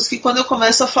requisitos que quando eu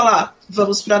começo a falar,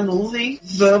 vamos para a nuvem,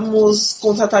 vamos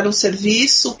contratar um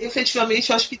serviço, efetivamente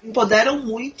eu acho que empoderam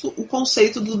muito o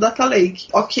conceito do Data Lake.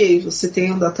 Ok, você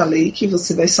tem um Data Lake,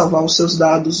 você vai salvar os seus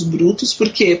dados brutos, por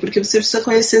quê? Porque você precisa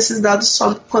conhecer esses dados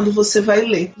só quando você vai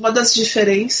ler. Uma das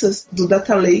diferenças do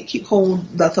Data Lake com o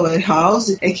Data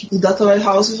Warehouse é que o Data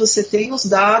Warehouse você tem os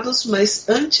dados, mas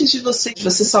antes de você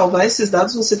salvar esses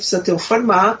dados, você precisa ter o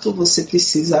formato, você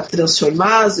precisa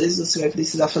transformar, às vezes você vai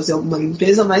precisar fazer alguma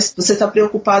limpeza, mas você está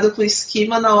preocupado com o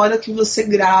esquema na hora que você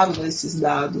grava esses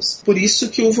dados. Por isso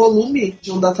que o volume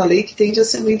de um Data Lake tende a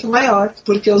ser muito maior,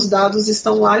 porque os dados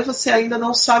estão lá e você ainda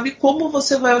não sabe como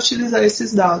você vai utilizar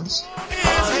esses dados.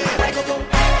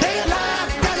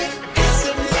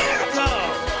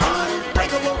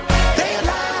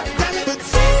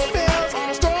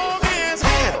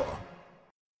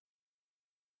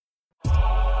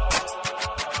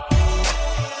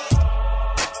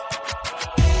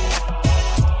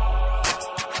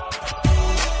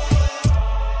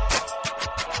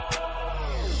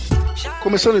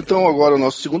 Começando então agora o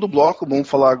nosso segundo bloco, vamos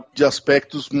falar de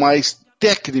aspectos mais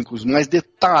técnicos, mais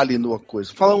detalhe numa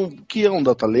coisa. Falar o que é um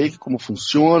Data Lake, como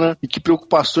funciona e que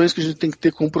preocupações que a gente tem que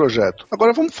ter com o projeto.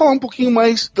 Agora vamos falar um pouquinho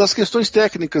mais das questões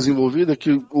técnicas envolvidas,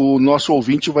 que o nosso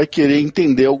ouvinte vai querer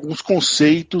entender alguns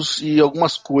conceitos e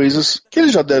algumas coisas que ele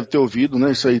já deve ter ouvido,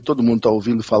 né? Isso aí todo mundo está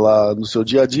ouvindo falar no seu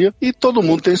dia a dia e todo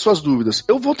mundo tem suas dúvidas.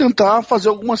 Eu vou tentar fazer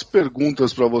algumas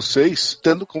perguntas para vocês,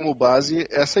 tendo como base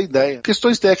essa ideia.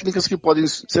 Questões técnicas que podem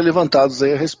ser levantadas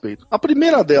aí a respeito. A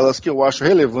primeira delas que eu acho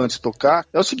relevante tocar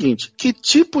é o seguinte: que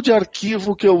tipo de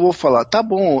arquivo que eu vou falar? Tá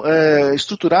bom,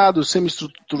 estruturado,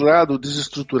 semi-estruturado,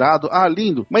 desestruturado,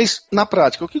 lindo, mas na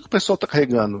prática, o que o pessoal está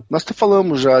carregando? Nós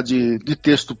falamos já de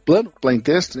texto plano, plain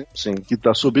text, né? Sim. Que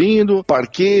está subindo,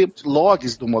 parquet,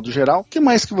 logs do modo geral. O que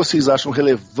mais que vocês acham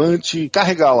relevante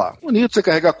carregar lá? Bonito você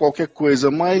carregar qualquer coisa,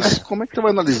 mas como é que você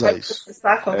vai analisar isso?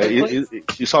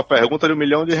 Isso é uma pergunta de R$1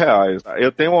 milhão.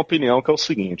 Eu tenho uma opinião que é o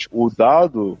seguinte: o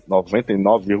dado,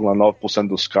 99,9%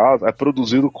 dos casos, é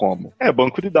produzido como? É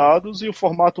banco de dados, e o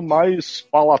formato mais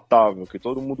palatável, que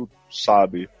todo mundo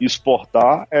sabe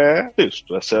exportar, é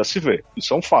texto, é CSV.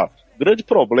 Isso é um fato. O grande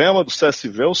problema do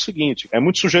CSV é o seguinte: é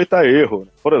muito sujeito a erro.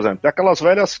 Por exemplo, tem aquelas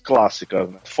velhas clássicas,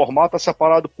 né? Formato é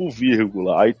separado por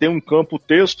vírgula, aí tem um campo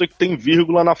texto e que tem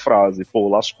vírgula na frase. Pô,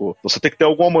 lascou. Você tem que ter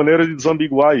alguma maneira de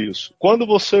desambiguar isso. Quando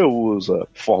você usa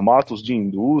formatos de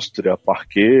indústria,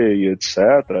 parquet e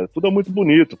etc., tudo é muito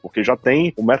bonito, porque já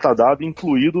tem o metadado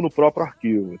incluído no próprio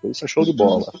arquivo. Então isso é show de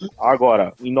bola.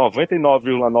 Agora, em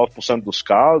 99,9% dos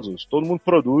casos, todo mundo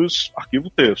produz arquivo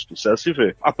texto,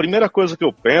 CSV. A primeira coisa que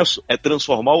eu penso é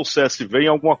transformar o CSV em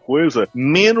alguma coisa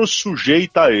menos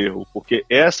sujeita a erro, porque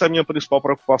essa é a minha principal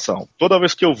preocupação. Toda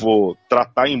vez que eu vou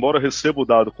tratar, embora eu receba o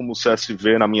dado como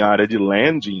CSV na minha área de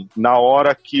landing, na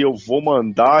hora que eu vou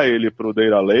mandar ele para o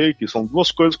Data Lake, são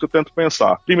duas coisas que eu tento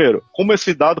pensar. Primeiro, como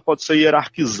esse dado pode ser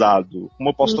hierarquizado? Como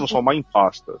eu posso transformar em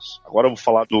pastas? Agora eu vou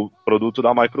falar do produto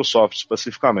da Microsoft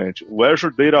especificamente. O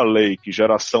Azure Data Lake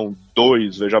geração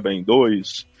 2, veja bem,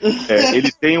 2,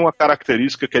 ele tem uma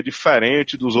característica que é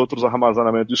diferente dos outros novos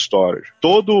armazenamentos de storage.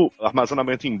 Todo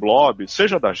armazenamento em blob,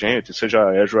 seja da gente, seja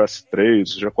Azure S3,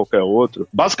 seja qualquer outro,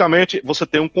 basicamente você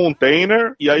tem um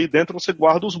container e aí dentro você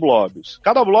guarda os blobs.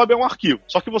 Cada blob é um arquivo,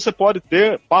 só que você pode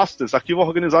ter pastas, arquivo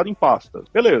organizado em pastas.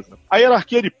 Beleza. A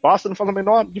hierarquia de pasta não faz a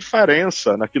menor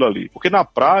diferença naquilo ali, porque na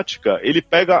prática ele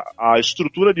pega a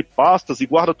estrutura de pastas e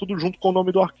guarda tudo junto com o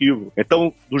nome do arquivo.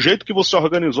 Então, do jeito que você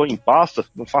organizou em pastas,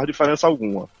 não faz diferença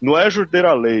alguma. No Azure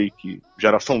Data Lake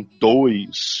geração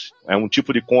 2, é um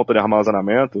tipo de conta de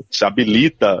armazenamento, se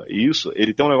habilita isso,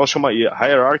 ele tem um negócio chamado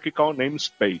Hierarchical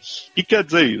Namespace. O que quer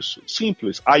dizer isso?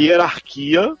 Simples. A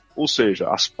hierarquia, ou seja,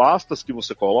 as pastas que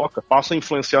você coloca, passam a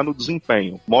influenciar no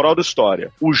desempenho. Moral da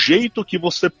história. O jeito que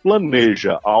você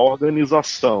planeja a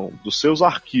organização dos seus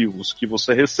arquivos que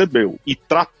você recebeu e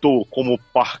tratou como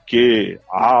Parquet,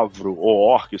 Avro ou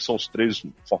Orc, são os 3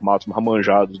 formatos mais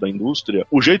manjados da indústria,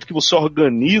 o jeito que você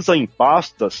organiza em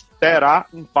pastas terá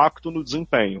impacto no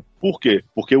desempenho. Por quê?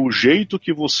 Porque o jeito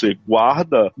que você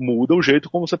guarda muda o jeito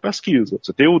como você pesquisa.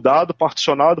 Você tem o dado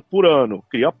particionado por ano,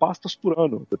 cria pastas por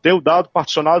ano. Você tem o dado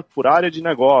particionado por área de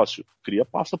negócio, cria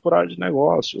pasta por área de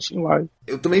negócio, assim vai.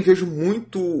 Eu também vejo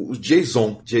muito o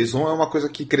JSON. JSON é uma coisa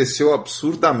que cresceu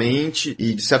absurdamente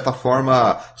e, de certa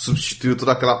forma, substituiu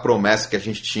toda aquela promessa que a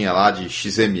gente tinha lá de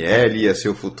XML, ia ser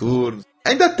o futuro.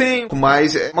 Ainda tem,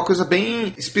 mas é uma coisa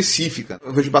bem específica.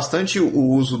 Eu vejo bastante o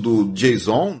uso do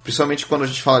JSON, principalmente quando a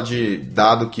gente fala de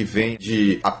dado que vem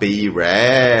de API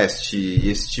REST e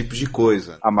esse tipo de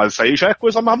coisa. Ah, mas isso aí já é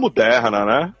coisa mais moderna,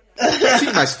 né? Sim,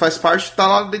 mas faz parte, tá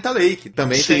lá no Data Lake.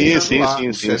 Também tem lá,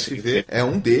 o CSV. É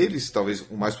um deles, talvez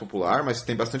o mais popular, mas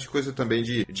tem bastante coisa também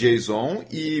de JSON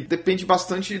e depende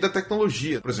bastante da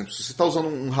tecnologia. Por exemplo, se você está usando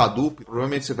um Hadoop,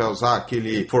 provavelmente você vai usar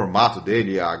aquele formato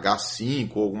dele,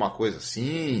 H5 ou alguma coisa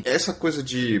assim. Essa coisa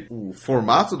de o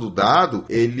formato do dado,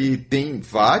 ele tem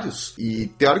vários e,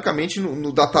 teoricamente,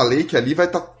 no Data Lake ali vai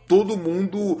estar todo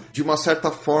mundo, de uma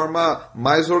certa forma,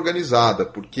 mais organizada,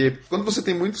 porque quando você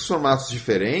tem muitos formatos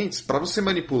diferentes, para você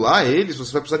manipular eles,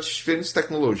 você vai precisar de diferentes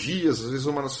tecnologias, às vezes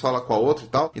uma não se fala com a outra e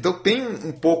tal. Então tem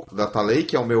um pouco da Data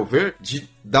Lake, ao meu ver, de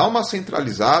dar uma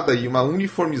centralizada e uma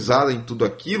uniformizada em tudo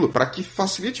aquilo, para que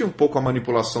facilite um pouco a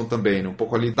manipulação também, né? Um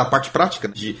pouco ali da parte prática,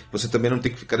 de você também não ter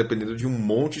que ficar dependendo de um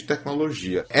monte de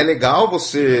tecnologia. É legal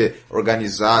você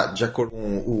organizar de acordo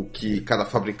com o que cada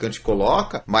fabricante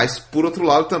coloca, mas por outro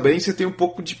lado também você tem um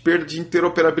pouco de perda de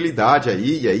interoperabilidade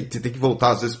aí, e aí você tem que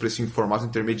voltar às vezes para esse formato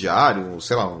intermediário,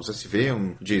 sei lá, um CSV,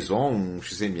 um JSON, um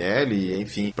XML,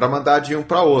 enfim, para mandar de um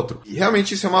para outro. E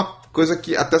realmente isso é uma coisa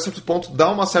que até certo ponto dá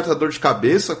uma certa dor de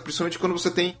cabeça, principalmente quando você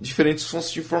tem diferentes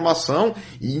fontes de informação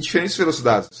e em diferentes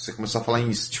velocidades. Se você começar a falar em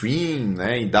stream,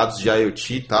 né, em dados de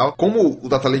IoT e tal, como o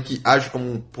Data Lake age como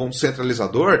um ponto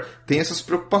centralizador, tem essas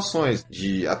preocupações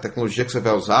de a tecnologia que você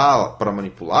vai usar para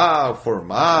manipular, o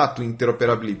formato,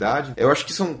 interoperabilidade. Eu acho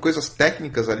que são coisas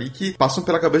técnicas ali que passam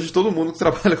pela cabeça de todo mundo que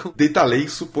trabalha com Data Lake,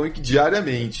 suponho que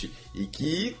diariamente, e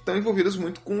que estão envolvidas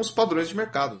muito com os padrões de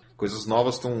mercado. Coisas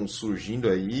novas estão surgindo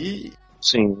aí.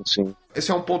 Sim, sim. Esse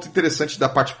é um ponto interessante da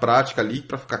parte prática ali,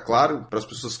 para ficar claro, para as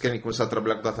pessoas que querem começar a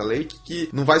trabalhar com Data Lake, que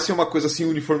não vai ser uma coisa assim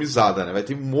uniformizada, né? Vai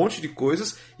ter um monte de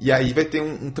coisas e aí vai ter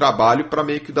um trabalho para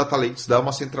meio que o Data Lake dar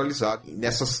uma centralizada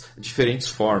nessas diferentes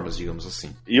formas, digamos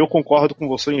assim. E eu concordo com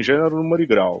você em gênero, número e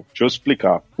grau. Deixa eu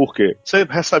explicar. Por quê? Você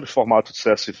recebe formato de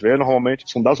CSV, normalmente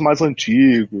são dados mais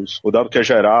antigos, o dado que é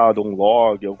gerado, um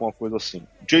log, alguma coisa assim.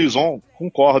 JSON,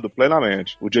 concordo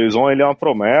plenamente. O JSON ele é uma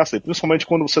promessa, e principalmente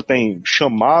quando você tem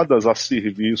chamadas a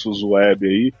serviços web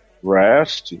aí,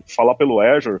 REST, falar pelo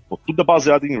Azure, tudo é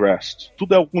baseado em REST.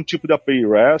 Tudo é algum tipo de API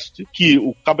REST, que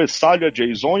o cabeçalho é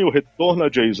JSON e o retorno é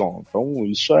JSON. Então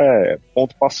isso é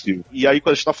ponto passivo. E aí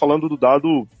quando a gente está falando do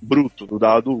dado bruto, do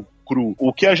dado cru.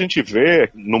 O que a gente vê,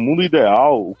 no mundo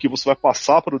ideal, o que você vai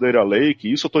passar para o Data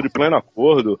Lake, isso eu estou de pleno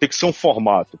acordo, tem que ser um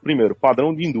formato. Primeiro,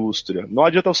 padrão de indústria. Não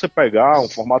adianta você pegar um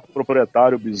formato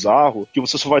proprietário bizarro, que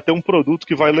você só vai ter um produto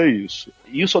que vai ler isso.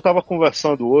 E isso eu estava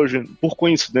conversando hoje, por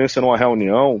coincidência, numa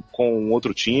reunião com um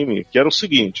outro time, que era o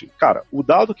seguinte, cara, o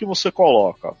dado que você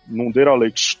coloca num Data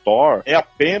Lake Store é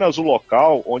apenas o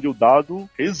local onde o dado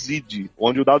reside,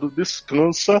 onde o dado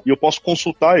descansa e eu posso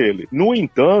consultar ele. No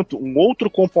entanto, um outro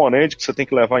componente que você tem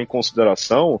que levar em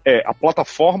consideração é a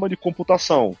plataforma de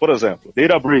computação. Por exemplo,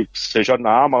 Databricks, seja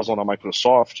na Amazon, na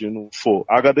Microsoft, não for,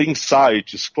 HD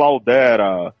Insights,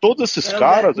 Cloudera, todos esses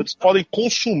caras, eles podem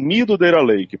consumir do Data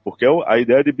Lake, porque a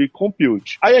ideia é de Big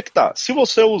Compute. Aí é que tá, se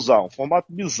você usar um formato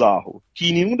bizarro,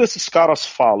 que nenhum desses caras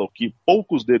fala, que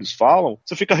poucos deles falam,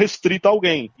 você fica restrito a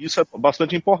alguém. Isso é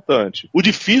bastante importante. O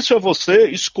difícil é você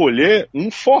escolher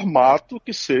um formato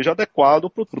que seja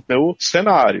adequado para o teu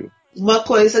cenário. Uma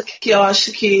coisa que eu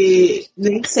acho que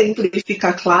nem sempre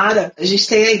fica clara, a gente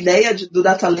tem a ideia do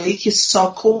Data Lake só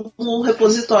como um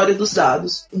repositório dos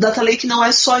dados. O Data Lake não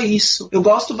é só isso. Eu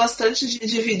gosto bastante de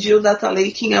dividir o Data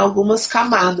Lake em algumas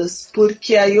camadas,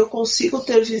 porque aí eu consigo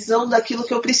ter visão daquilo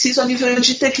que eu preciso a nível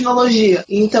de tecnologia.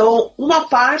 Então, uma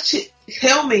parte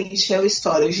realmente é o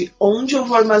storage, onde eu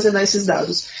vou armazenar esses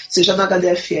dados, seja no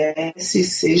HDFS,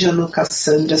 seja no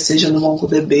Cassandra, seja no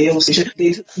MongoDB, ou seja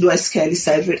dentro do SQL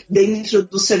Server, dentro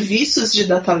dos serviços de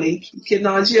Data Lake, porque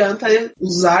não adianta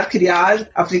criar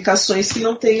aplicações que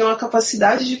não tenham a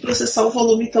capacidade de processar um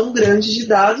volume tão grande de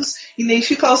dados e nem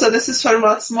ficar usando esses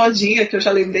formatos modinha, que eu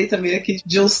já lembrei também aqui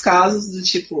de uns casos do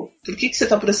tipo, por que você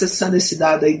está processando esse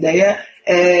dado? A ideia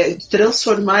é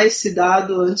transformar esse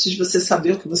dado antes de você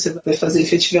saber o que você vai fazer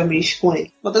efetivamente com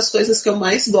ele. Uma das coisas que eu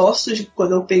mais gosto de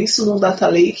quando eu penso num Data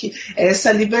Lake é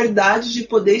essa liberdade de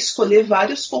poder escolher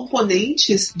vários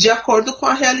componentes de acordo com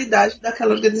a realidade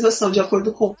daquela organização, de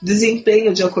acordo com o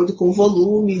desempenho, de acordo com o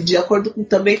volume, de acordo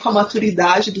também com a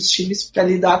maturidade dos times para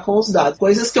lidar com os dados.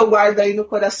 Coisas que eu guardo aí no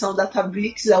coração,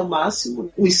 Databricks é o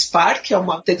máximo. O Spark é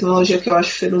uma tecnologia que eu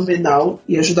acho fenomenal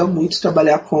e ajuda muito a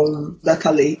trabalhar com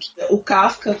Data Lake. O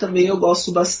Kafka também eu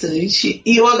gosto bastante.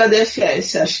 E o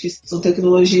HDFS, acho que são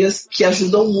tecnologias que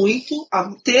ajudam muito a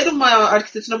ter uma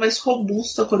arquitetura mais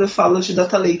robusta quando eu falo de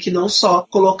Data Lake, não só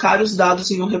colocar os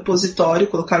dados em um repositório,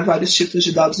 colocar vários tipos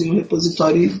de dados em um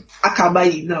repositório e acaba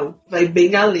aí, não. Vai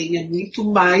bem além, é muito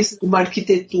mais uma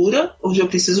arquitetura onde eu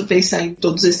preciso pensar em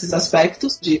todos esses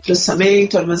aspectos de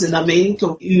processamento,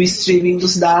 armazenamento e o streaming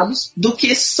dos dados, do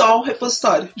que só um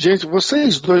repositório. Gente,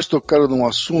 vocês dois tocaram num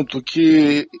assunto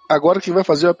que agora quem vai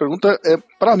fazer a pergunta é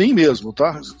pra mim mesmo,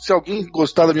 tá? Se alguém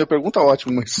gostar da minha pergunta,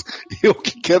 ótimo, mas eu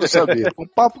que quero saber. Um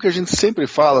papo que a gente sempre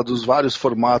fala dos vários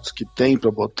formatos que tem pra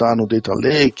botar no Data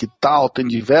Lake e tal, tem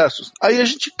diversos. Aí a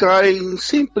gente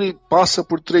sempre passa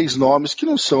por 3 nomes que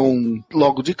não são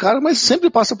logo de cara, mas sempre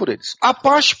passa por eles.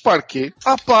 Apache Parquet,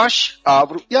 Apache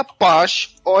Avro e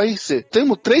Apache ORC.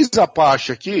 Temos 3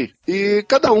 Apache aqui e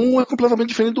cada um é completamente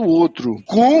diferente do outro.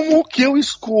 Como que eu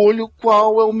escolho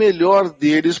qual é o melhor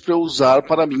deles para eu usar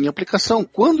para a minha aplicação?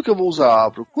 Quando que eu vou usar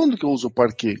Avro? Quando que eu uso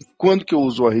Parquet? Quando que eu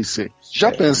uso ORC?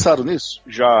 Já pensaram nisso?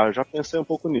 Já pensei um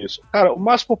pouco nisso. Cara, o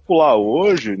mais popular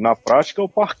hoje, na prática, é o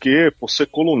Parquet, por ser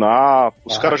colunar.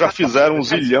 Os caras já fizeram um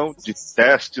zilhão de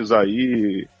testes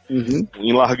aí.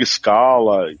 Em larga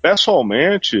escala.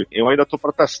 Pessoalmente, eu ainda estou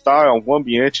para testar algum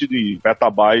ambiente de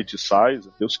petabyte size. Se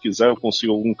Deus quiser, eu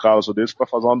consigo algum caso desse para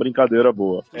fazer uma brincadeira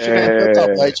boa.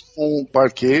 Petabyte com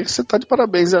Parquet, você tá de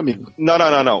parabéns, amigo.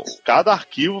 Não. Cada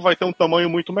arquivo vai ter um tamanho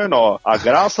muito menor. A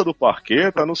graça do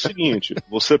Parquet tá no seguinte: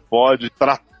 você pode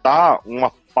tratar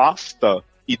uma pasta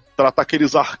e tratar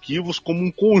aqueles arquivos como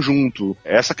um conjunto.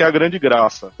 Essa que é a grande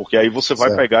graça, porque aí você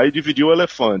vai pegar e dividir o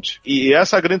elefante. E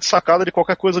essa é a grande sacada de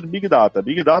qualquer coisa de Big Data.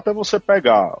 Big Data é você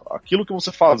pegar aquilo que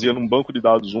você fazia num banco de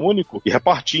dados único e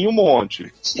repartir em um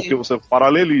monte, porque você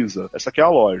paraleliza. Essa que é a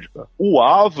lógica. O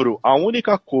Avro, a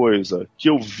única coisa que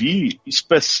eu vi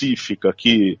específica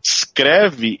que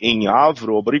escreve em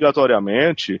Avro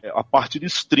obrigatoriamente é a parte de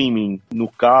streaming. No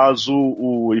caso,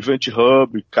 o Event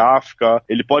Hub, Kafka,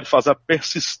 ele pode fazer a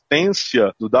persistência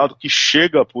do dado que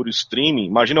chega por streaming.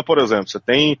 Imagina, por exemplo, você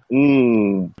tem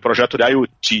um projeto de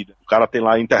IoT, o cara tem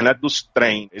lá a internet dos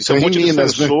trens, ele tem um monte de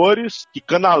sensores, né, que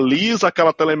canaliza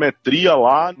aquela telemetria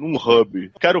lá num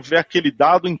hub. Eu quero ver aquele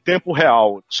dado em tempo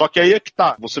real. Só que aí é que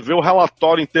tá, você vê o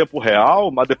relatório em tempo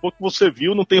real, mas depois que você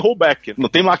viu, não tem rollback, não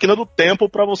tem máquina do tempo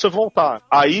para você voltar.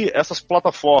 Aí, essas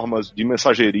plataformas de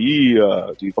mensageria,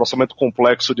 de processamento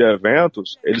complexo de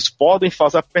eventos, eles podem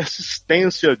fazer a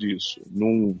persistência disso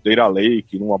num Data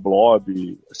Lake, numa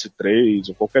Blob, S3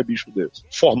 ou qualquer bicho desse.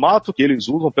 O formato que eles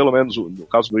usam, pelo menos no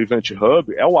caso do Event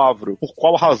Hub, é o Avro. Por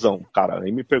qual razão? Cara,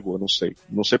 aí me pegou, não sei.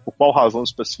 Não sei por qual razão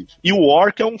específica. E o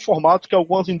Orc é um formato que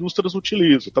algumas indústrias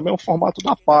utilizam. Também é um formato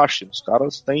da Apache. Os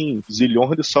caras têm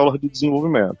zilhões de células de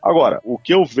desenvolvimento. Agora, o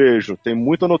que eu vejo, tem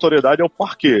muita notoriedade, é o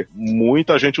Parquet.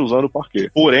 Muita gente usando o Parquet.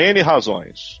 Por N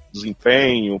razões.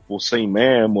 Desempenho, por sem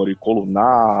memory,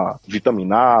 colunar,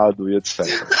 vitaminado e etc.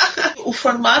 O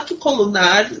formato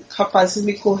colunar, rapazes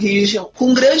me corrijam,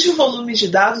 com grande volume de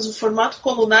dados, o formato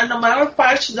colunar, na maior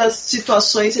parte das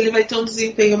situações, ele vai ter um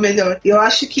desempenho melhor. Eu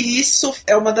acho que isso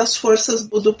é uma das forças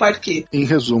do Parquet. Em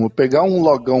resumo, pegar um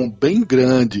logão bem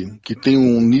grande, que tem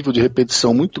um nível de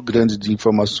repetição muito grande de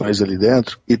informações ali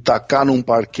dentro, e tacar num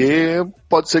Parquet,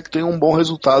 pode ser que tenha um bom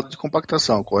resultado de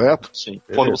compactação, correto? Sim.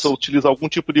 Quando você utiliza algum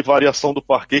tipo de variação do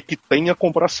Parquet que tenha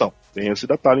compressão. Tem esse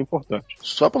detalhe importante.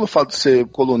 Só pelo fato de ser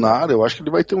colunar, eu Eu acho que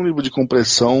ele vai ter um nível de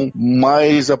compressão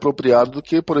mais apropriado do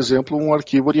que, por exemplo, um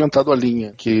arquivo orientado à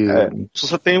linha. Se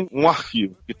você tem um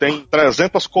arquivo que tem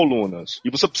 300 colunas e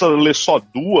você precisa ler só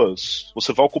 2,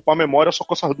 você vai ocupar a memória só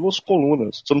com essas 2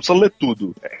 colunas. Você não precisa ler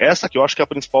tudo. Essa que eu acho que é a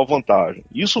principal vantagem.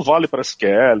 Isso vale para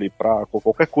SQL, para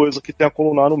qualquer coisa que tenha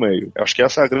colunar no meio. Eu acho que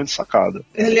essa é a grande sacada.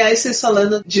 Aliás, vocês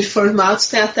falando de formatos,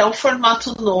 tem até um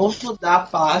formato novo da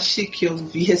Apache que eu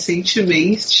vi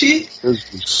recentemente.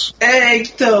 Jesus.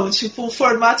 Então, tipo, um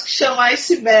formato que chama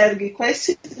Iceberg. Com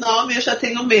esse nome eu já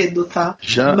tenho medo, tá?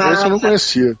 Esse eu não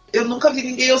conhecia. Eu nunca vi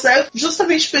ninguém usar,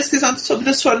 justamente pesquisando sobre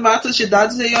os formatos de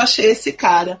dados, e eu achei esse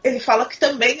cara. Ele fala que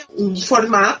também é um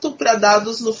formato para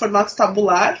dados no formato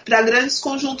tabular, para grandes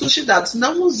conjuntos de dados.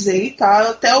 Não usei, tá?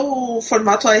 Até o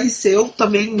formato ARC eu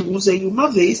também usei uma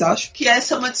vez, acho. Que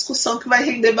essa é uma discussão que vai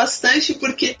render bastante,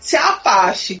 porque se a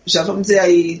Apache, já vamos dizer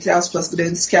aí, entre aspas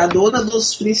grandes, que é a dona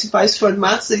dos principais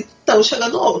formatos, estão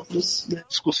chegando outros, né?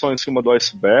 Discussão em cima do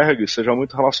iceberg seja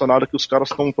muito relacionada que os caras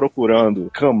estão procurando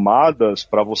camadas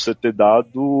para você ter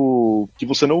dado que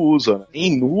você não usa, né?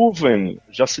 Em nuvem,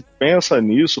 já se pensa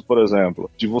nisso, por exemplo,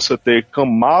 de você ter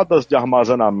camadas de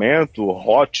armazenamento,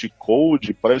 hot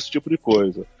code, para esse tipo de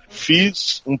coisa.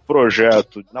 Fiz um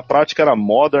projeto, na prática era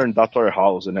Modern Data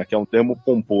Warehouse, né, que é um termo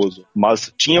pomposo,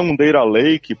 mas tinha um Data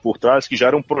Lake por trás que já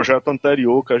era um projeto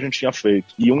anterior que a gente tinha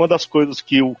feito. E uma das coisas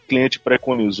que o cliente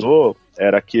preconizou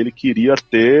era que ele queria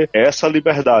ter essa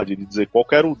liberdade de dizer qual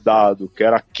era o dado que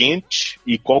era quente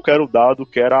e qual era o dado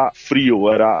que era frio,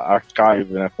 era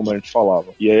archive, né, como a gente falava.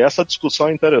 E aí essa discussão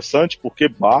é interessante porque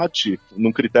bate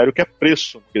num critério que é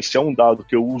preço, porque se é um dado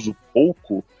que eu uso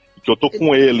pouco, que eu tô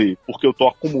com ele porque eu tô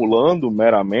acumulando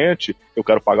meramente, eu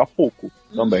quero pagar pouco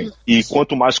também. E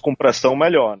quanto mais compressão,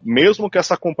 melhor. Mesmo que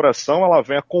essa compressão ela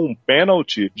venha com um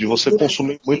penalty de você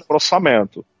consumir muito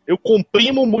processamento. Eu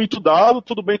comprimo muito dado,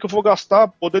 tudo bem que eu vou gastar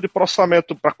poder de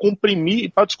processamento para comprimir e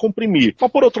para descomprimir.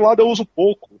 Mas por outro lado eu uso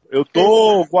pouco. Eu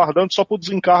tô guardando só por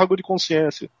desencargo de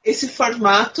consciência. Esse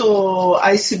formato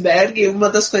iceberg, uma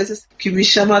das coisas que me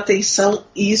chama a atenção,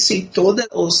 isso em todos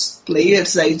os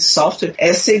players aí de software, é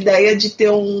essa ideia de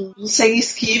ter um sem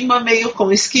esquema, meio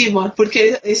com esquema.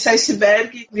 Porque esse iceberg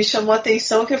me chamou a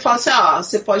atenção que eu falo assim,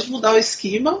 você pode mudar o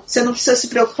esquema, você não precisa se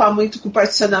preocupar muito com o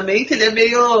particionamento, ele é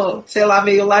meio, sei lá,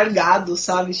 meio largado,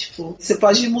 sabe? Tipo, você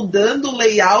pode ir mudando o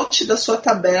layout da sua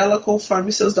tabela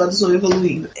conforme seus dados vão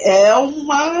evoluindo. É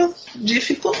uma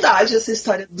dificuldade essa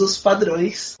história dos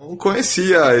padrões. Não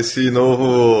conhecia esse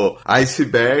novo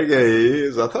iceberg aí,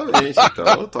 exatamente.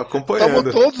 Então, eu tô acompanhando.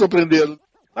 Estamos todos aprendendo.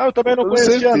 Eu também não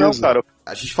conhecia, não, cara.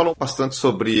 A gente falou bastante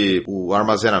sobre o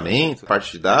armazenamento,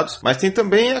 parte de dados, mas tem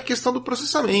também a questão do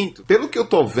processamento. Pelo que eu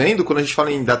tô vendo, quando a gente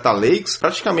fala em data lakes,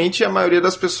 praticamente a maioria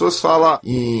das pessoas fala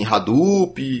em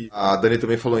Hadoop, a Dani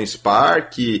também falou em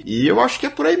Spark, e eu acho que é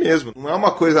por aí mesmo. Não é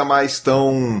uma coisa mais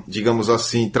tão, digamos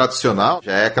assim, tradicional,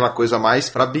 já é aquela coisa mais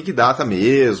para Big Data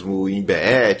mesmo, em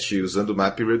batch, usando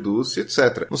MapReduce,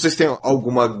 etc. Não sei se tem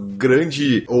alguma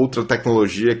grande outra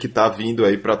tecnologia que tá vindo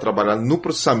aí para trabalhar no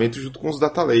processamento junto com os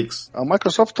data lakes. A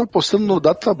Microsoft está apostando no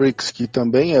Databricks, que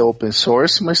também é open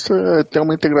source, mas tem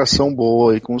uma integração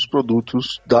boa aí com os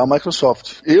produtos da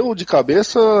Microsoft. Eu, de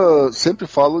cabeça, sempre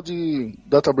falo de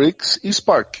Databricks e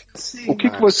Spark. Sim, o que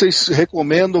vocês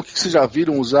recomendam, o que vocês já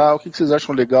viram usar, o que vocês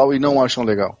acham legal e não acham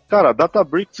legal? Cara,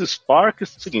 Databricks e Spark é o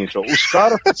seguinte, os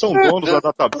caras que são donos da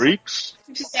Databricks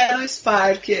fizeram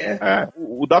Spark.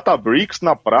 O Databricks,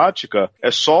 na prática,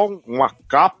 é só uma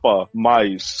capa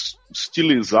mais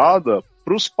estilizada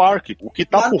pro Spark. O que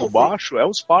tá por baixo é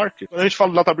o Spark. Quando a gente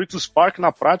fala do Databricks e Spark,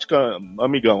 na prática,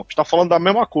 amigão, a gente tá falando da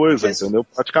mesma coisa, entendeu?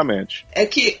 Praticamente. É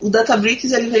que o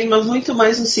Databricks, ele vem muito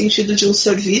mais no sentido de um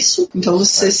serviço, então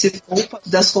você se poupa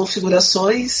das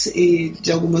configurações e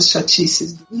de algumas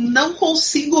chatices. Não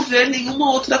consigo ver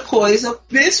nenhuma outra coisa,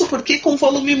 mesmo porque com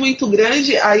volume muito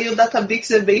grande, aí o Databricks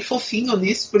é bem fofinho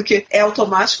nisso, porque é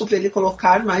automático para ele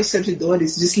colocar mais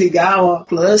servidores, desligar o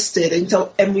cluster, então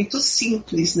é muito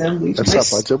simples, né? Muito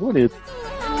essa parte é bonita.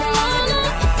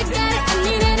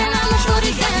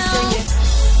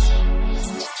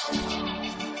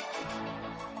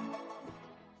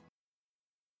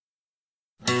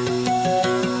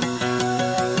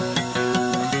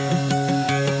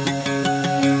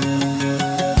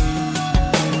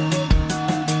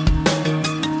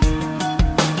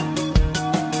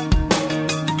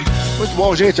 Muito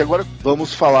bom, gente. Agora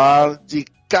vamos falar de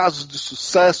casos de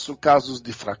sucesso, casos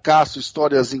de fracasso,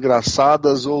 histórias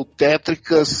engraçadas ou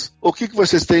tétricas. O que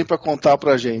vocês têm para contar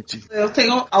pra gente? Eu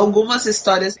tenho algumas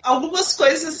histórias, algumas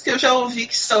coisas que eu já ouvi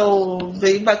que são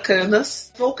bem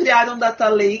bacanas. Vou criar um data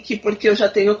lake porque eu já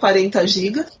tenho 40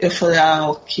 GB. Eu falei,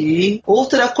 ok.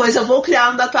 Outra coisa, vou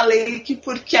criar um data lake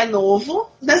porque é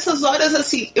novo. Nessas horas,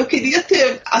 assim, eu queria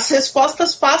ter... As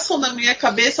respostas passam na minha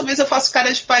cabeça, mas eu faço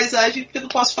cara de paisagem porque eu não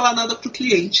posso falar nada pro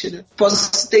cliente, né?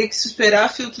 Posso ter que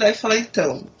esperar, filtrar e falar,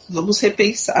 então... Vamos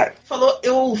repensar. Falou,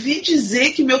 eu ouvi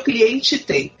dizer que meu cliente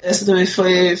tem. Essa também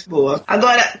foi boa.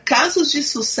 Agora, casos de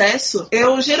sucesso,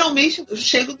 eu geralmente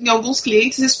chego em alguns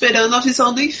clientes esperando a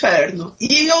visão do inferno.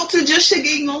 E outro dia eu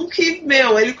cheguei em um que,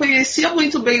 ele conhecia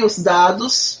muito bem os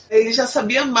dados, ele já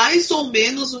sabia mais ou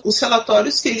menos os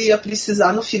relatórios que ele ia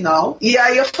precisar no final. E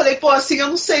aí eu falei, assim eu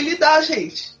não sei lidar,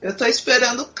 gente. Eu tô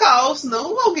esperando caos,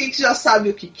 não alguém que já sabe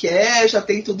o que quer, já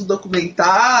tem tudo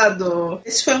documentado.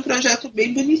 Esse foi um projeto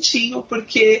bem bonitinho,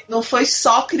 porque não foi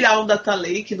só criar um data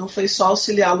lake, não foi só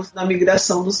auxiliá-los na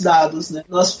migração dos dados, né?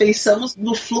 Nós pensamos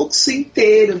no fluxo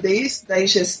inteiro, desde a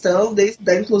ingestão, desde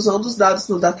a inclusão dos dados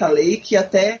no data lake,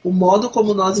 até o modo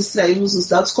como nós extraímos os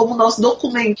dados, como nós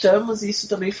documentamos, e isso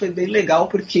também foi bem legal,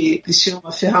 porque eles tinham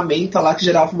uma ferramenta lá que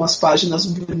gerava umas páginas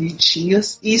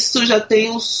bonitinhas. Isso já tem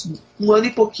uns 1 ano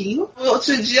e pouquinho.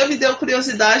 Outro dia me deu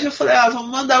curiosidade, eu falei, vamos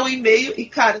mandar um e-mail, e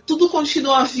cara, tudo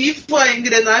continua vivo, a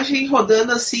engrenagem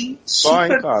rodando assim, super... Só,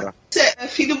 hein, cara? É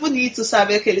filho bonito,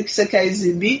 sabe? Aquele que você quer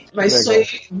exibir, mas foi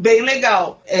bem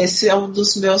legal. Esse é um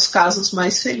dos meus casos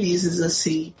mais felizes,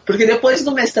 assim. Porque depois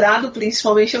do mestrado,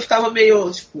 principalmente, eu ficava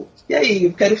meio, e aí?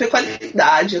 Eu quero ver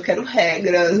qualidade, eu quero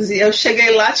regras. E eu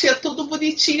cheguei lá, tinha tudo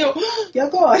bonitinho. E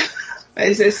agora?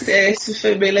 Mas esse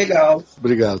foi bem legal.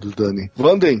 Obrigado, Dani.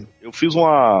 Vanden? Eu fiz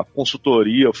uma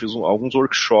consultoria, eu fiz alguns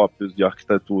workshops de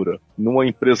arquitetura numa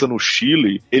empresa no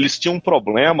Chile. Eles tinham um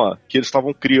problema que eles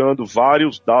estavam criando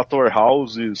vários data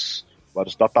warehouses,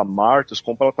 vários data marts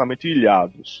completamente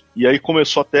ilhados. E aí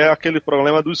começou até aquele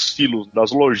problema dos silos,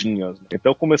 das lojinhas.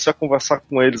 Então eu comecei a conversar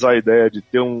com eles a ideia de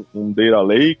ter um data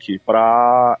lake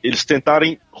para eles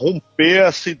tentarem romper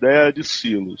essa ideia de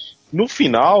silos. No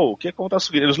final, o que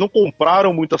acontece? Eles não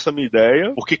compraram muito essa minha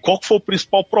ideia, porque qual foi o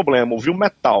principal problema? Houve o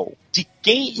metal. De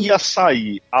quem ia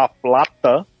sair a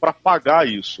plata para pagar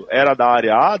isso? Era da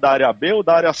área A, da área B ou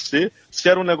da área C, se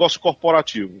era um negócio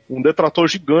corporativo? Um detrator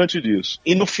gigante disso.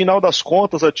 E no final das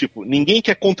contas é ninguém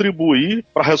quer contribuir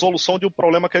para a resolução de um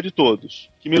problema que é de todos.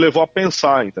 Que me levou a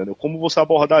pensar, entendeu? Como você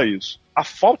abordar isso? A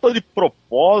falta de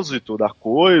propósito da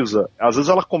coisa, às vezes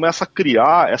ela começa a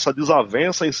criar essa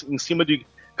desavença em cima de...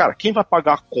 Cara, quem vai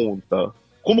pagar a conta?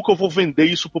 Como que eu vou vender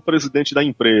isso pro presidente da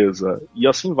empresa? E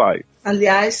assim vai.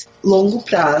 Aliás, longo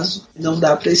prazo. Não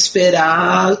dá para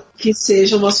esperar que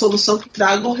seja uma solução que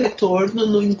traga um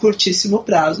retorno em curtíssimo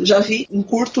prazo. Já vi em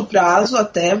curto prazo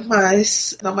até,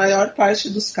 mas na maior parte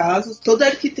dos casos, toda a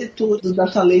arquitetura do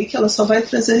Data Lake ela só vai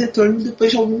trazer retorno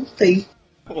depois de algum tempo.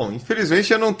 Bom,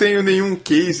 infelizmente eu não tenho nenhum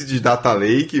case de Data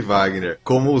Lake, Wagner,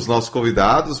 como os nossos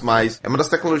convidados, mas é uma das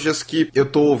tecnologias que eu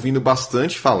tô ouvindo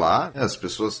bastante falar, né? As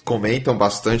pessoas comentam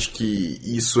bastante que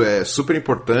isso é super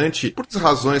importante, por as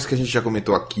razões que a gente já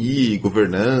comentou aqui,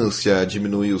 governança,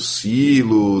 diminuir os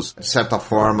silos, de certa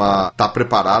forma tá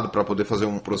preparado para poder fazer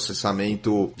um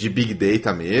processamento de Big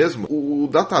Data mesmo. O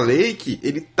Data Lake,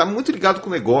 ele tá muito ligado com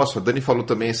o negócio, a Dani falou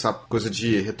também essa coisa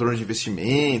de retorno de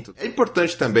investimento, é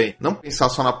importante também não pensar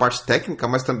só na parte técnica,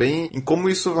 mas também em como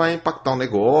isso vai impactar o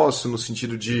negócio, no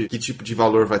sentido de que tipo de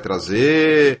valor vai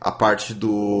trazer, a parte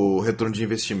do retorno de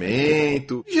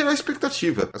investimento, e gerar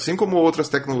expectativa. Assim como outras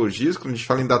tecnologias, quando a gente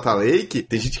fala em Data Lake,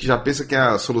 tem gente que já pensa que é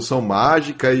a solução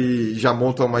mágica e já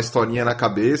monta uma historinha na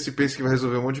cabeça e pensa que vai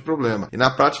resolver um monte de problema. E na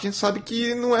prática a gente sabe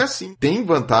que não é assim. Tem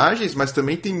vantagens, mas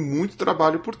também tem muito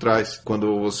trabalho por trás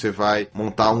quando você vai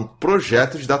montar um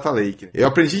projeto de Data Lake. Eu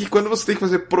aprendi que quando você tem que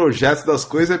fazer projetos das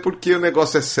coisas é porque o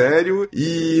negócio é sério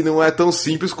e não é tão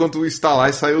simples quanto instalar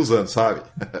e sair usando, sabe?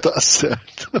 Tá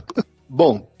certo.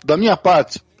 Bom, da minha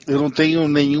parte, eu não tenho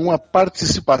nenhuma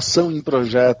participação em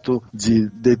projeto de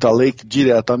Data Lake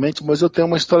diretamente, mas eu tenho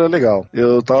uma história legal.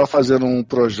 Eu estava fazendo um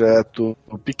projeto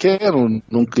pequeno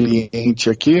num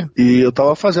cliente aqui e eu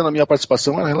estava fazendo a minha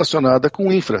participação relacionada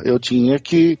com infra. Eu tinha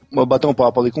que bater um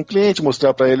papo ali com o cliente,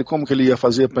 mostrar para ele como que ele ia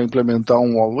fazer para implementar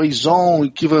um always on,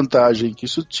 e que vantagem que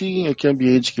isso tinha, que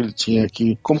ambiente que ele tinha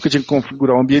aqui, como que tinha que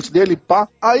configurar o ambiente dele, pá.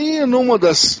 Aí, numa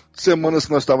das semanas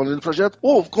que nós estávamos ali no projeto,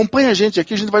 acompanha a gente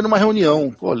aqui, a gente vai numa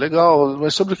reunião. Legal,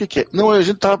 mas sobre o que é? Não, a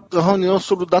gente tá na reunião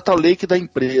sobre o Data Lake da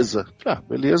empresa.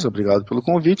 Beleza, obrigado pelo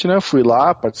convite, né? Fui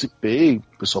lá, participei,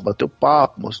 pessoal bateu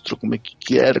papo, mostrou como é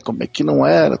que era, como é que não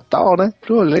era, tal, né?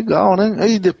 Falei, legal, né?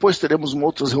 Aí depois teremos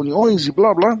outras reuniões e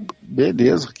blá, blá.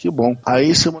 Beleza, que bom.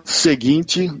 Aí semana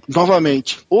seguinte,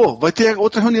 novamente, vai ter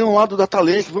outra reunião lá do Data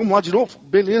Lake, vamos lá de novo?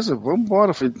 Beleza, vamos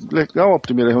embora. Falei, legal a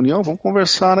primeira reunião, vamos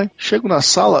conversar, né? Chego na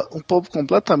sala, um povo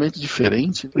completamente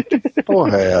diferente. Que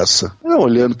porra é essa? Eu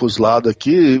olhando pros lados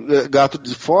aqui, gato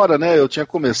de fora, né? Eu tinha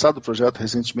começado o projeto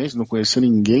recentemente, não conhecia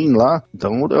ninguém lá,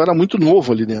 então eu era muito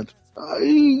novo ali dentro.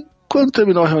 Aí, quando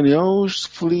terminou a reunião, eu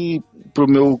fui pro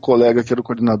meu colega, que era o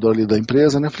coordenador ali da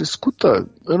empresa, né? Falei, escuta,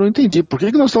 eu não entendi, por que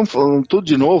nós estamos falando tudo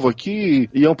de novo aqui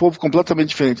e é um povo completamente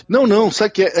diferente? Não,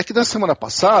 sabe que é que na semana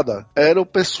passada era o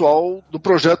pessoal do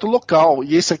projeto local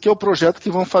e esse aqui é o projeto que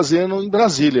vão fazer em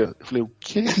Brasília. Eu falei, o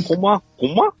quê? Kuma?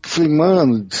 Falei,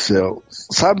 mano do céu,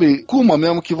 sabe, Kuma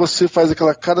mesmo, que você faz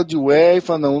aquela cara de ué e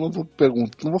fala, não vou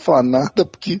perguntar, não vou falar nada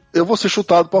porque eu vou ser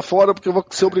chutado pra fora porque eu vou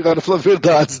ser obrigado a falar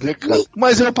verdades, né, cara?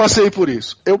 Mas eu passei por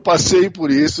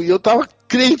isso e eu tava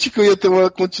crente que eu ia ter uma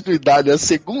continuidade. A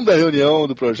segunda reunião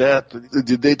do projeto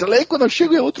de Data Lake, quando eu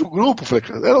chego é outro grupo, falei,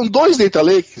 eram 2 Data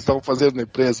Lake que estavam fazendo na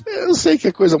empresa. Eu sei que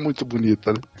é coisa muito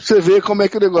bonita, né? Você vê como é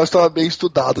que o negócio estava bem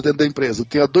estudado dentro da empresa.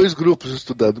 Tinha 2 grupos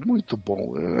estudando, muito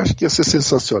bom. Eu acho que ia ser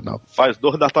sensacional. Faz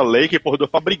 2 Data Lake e por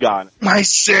 2 pra brigar, né?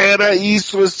 Mas era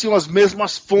isso, eles tinham as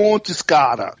mesmas fontes,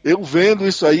 cara. Eu vendo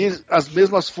isso aí, as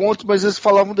mesmas fontes, mas eles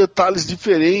falavam detalhes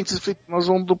diferentes. Eu falei, nós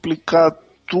vamos duplicar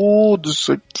tudo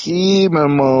isso aqui, meu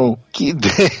irmão. Que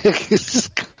ideia que esses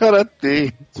caras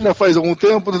têm. Já faz algum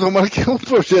tempo, tomara que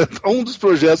um dos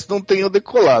projetos não tenha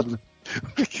decolado.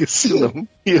 Porque senão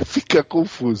ia ficar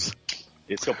confuso.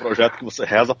 Esse é o projeto que você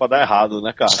reza pra dar errado,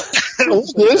 né, cara?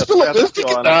 Um deles pelo menos tem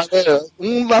que dar, né?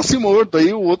 Um nasce morto,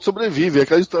 aí o outro sobrevive. É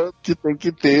aquela história que tem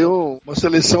que ter uma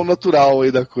seleção natural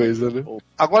aí da coisa, né?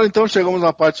 Agora então chegamos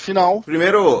na parte final.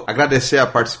 Primeiro, agradecer a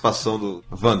participação do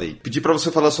Vanday. Pedir pra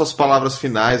você falar suas palavras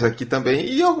finais aqui também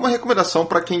e alguma recomendação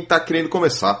pra quem tá querendo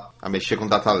começar a mexer com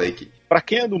Data Lake. Para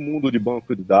quem é do mundo de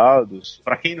banco de dados,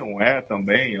 para quem não é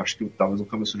também, acho que talvez o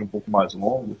caminho seja um pouco mais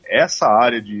longo, essa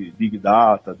área de Big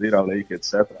Data, Data Lake,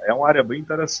 etc., é uma área bem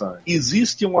interessante.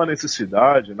 Existe uma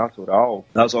necessidade natural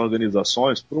das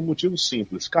organizações por um motivo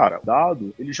simples. Cara, o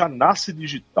dado, ele já nasce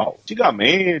digital.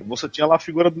 Antigamente, você tinha lá a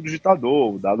figura do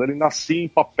digitador, o dado ele nascia em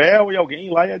papel e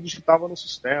alguém lá ia digitava no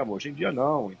sistema. Hoje em dia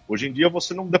não. Hoje em dia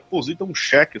você não deposita um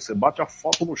cheque, você bate a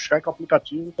foto no cheque, o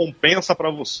aplicativo compensa para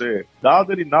você. O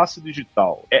dado ele nasce digital.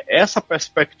 Essa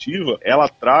perspectiva, ela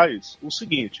traz o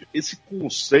seguinte, esse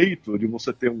conceito de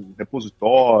você ter um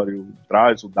repositório,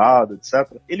 traz o dado,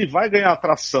 etc., ele vai ganhar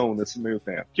atração nesse meio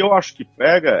tempo. O que eu acho que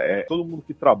pega é todo mundo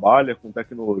que trabalha com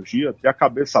tecnologia ter a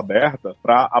cabeça aberta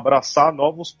para abraçar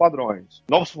novos padrões,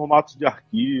 novos formatos de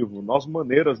arquivo, novas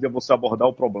maneiras de você abordar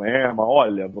o problema.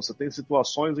 Olha, você tem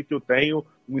situações em que eu tenho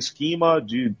um esquema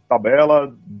de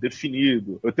tabela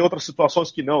definido. Eu tenho outras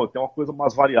situações que não, eu tenho uma coisa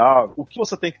mais variável. O que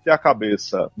você tem que ter a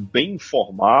cabeça bem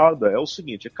informada é o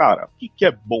seguinte, cara, o que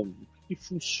é bom? O que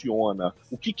funciona?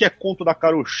 O que é conto da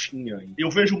carochinha? Eu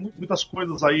vejo muitas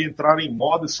coisas aí entrarem em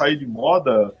moda e sair de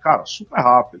moda, cara, super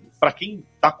rápido. Para quem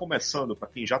está começando, para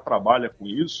quem já trabalha com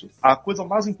isso, a coisa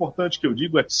mais importante que eu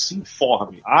digo é se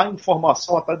informe. A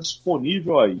informação está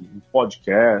disponível aí em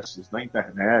podcasts, na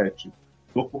internet,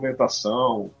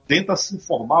 documentação, tenta se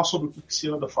informar sobre o que se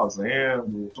anda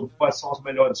fazendo, sobre quais são as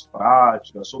melhores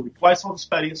práticas, sobre quais são as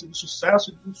experiências de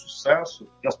sucesso e de insucesso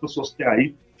que as pessoas têm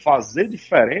aí. Fazer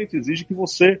diferente exige que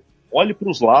você olhe para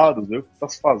os lados, ver o que está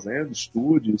se fazendo,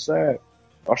 estude, isso eu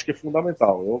acho que é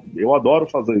fundamental. Eu adoro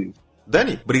fazer isso.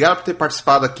 Dani, obrigado por ter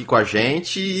participado aqui com a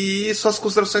gente e suas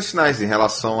considerações finais em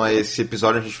relação a esse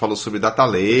episódio. A gente falou sobre Data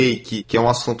Lake, que é um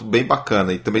assunto bem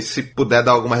bacana, e também se puder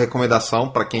dar alguma recomendação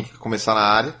para quem quer começar na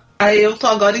área. Aí eu tô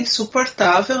agora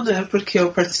insuportável, né? Porque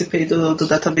eu participei do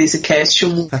Database Cast.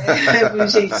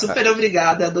 Gente, super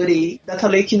obrigada, adorei. Data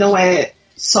Lake não é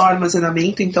só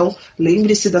armazenamento, então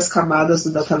lembre-se das camadas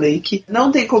do Data Lake.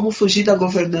 Não tem como fugir da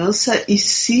governança, e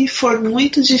se for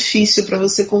muito difícil para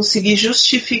você conseguir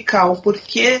justificar o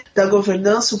porquê da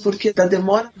governança, o porquê da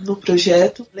demora no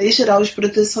projeto, Lei Geral de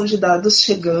Proteção de Dados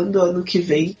chegando ano que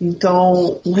vem,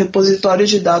 então um repositório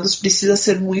de dados precisa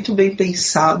ser muito bem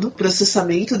pensado, o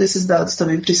processamento desses dados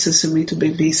também precisa ser muito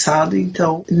bem pensado,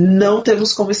 então não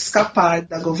temos como escapar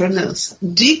da governança.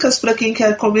 Dicas para quem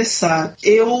quer começar.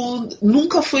 Eu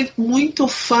nunca fui muito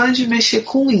fã de mexer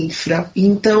com infra,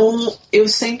 então eu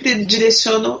sempre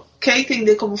direciono quer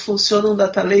entender como funciona um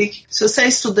Data Lake, se você é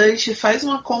estudante, faz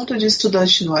uma conta de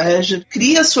estudante no Azure,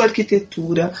 cria sua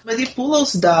arquitetura, manipula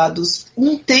os dados,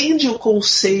 entende o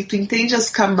conceito, entende as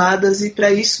camadas, e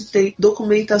para isso tem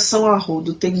documentação a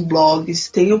rodo, tem blogs,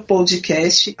 tem o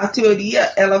podcast. A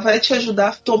teoria, ela vai te ajudar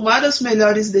a tomar as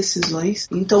melhores decisões,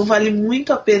 então vale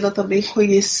muito a pena também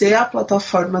conhecer a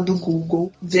plataforma do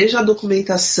Google, veja a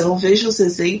documentação, veja os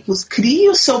exemplos, crie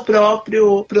o seu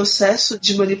próprio processo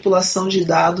de manipulação de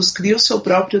dados, crie o seu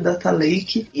próprio Data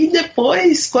Lake, e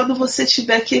depois, quando você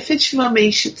tiver que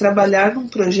efetivamente trabalhar num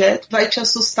projeto, vai te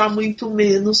assustar muito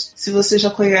menos se você já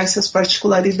conhece as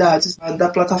particularidades da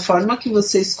plataforma que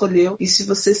você escolheu e se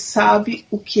você sabe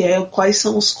o que é, quais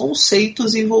são os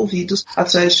conceitos envolvidos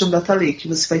através de um Data Lake.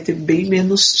 Você vai ter bem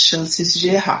menos chances de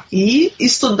errar. E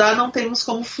estudar não temos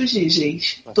como fugir,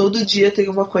 gente. Todo dia tem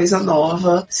uma coisa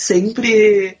nova,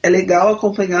 sempre é legal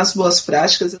acompanhar as boas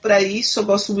práticas. Para isso eu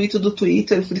gosto muito do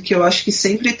Twitter, porque eu acho que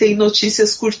sempre tem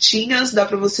notícias curtinhas, dá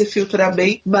para você filtrar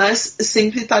bem, mas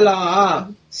sempre tá lá,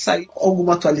 saiu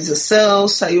alguma atualização,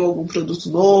 saiu algum produto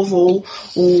novo ou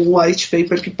um white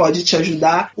paper que pode te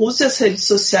ajudar. Use as redes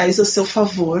sociais a seu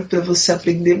favor para você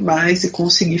aprender mais e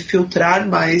conseguir filtrar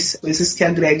mais coisas que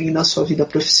agreguem na sua vida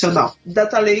profissional.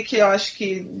 Data Lake, eu acho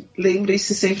que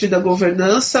lembre-se sempre da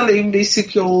governança, lembre-se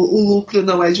que o lucro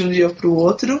não é de um dia para o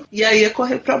outro, e aí é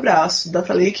correr para o abraço.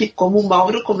 Data Lake, como o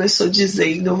Mauro começou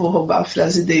dizendo, eu vou roubar a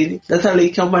frase dele, Data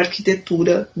Lake é uma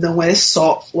arquitetura, não é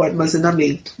só o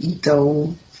armazenamento.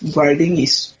 Então, guardem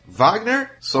isso.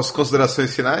 Wagner, suas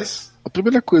considerações finais? A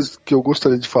primeira coisa que eu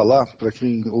gostaria de falar para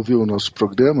quem ouviu o nosso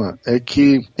programa é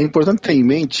que é importante ter em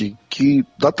mente que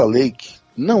Data Lake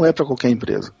não é para qualquer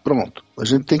empresa. Pronto. A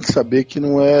gente tem que saber que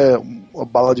não é uma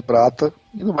bala de prata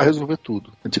e não vai resolver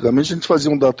tudo. Antigamente a gente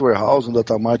fazia um Data Warehouse, um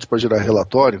Data Mart para gerar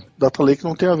relatório. Data Lake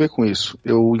não tem a ver com isso.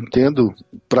 Eu entendo,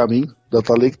 para mim,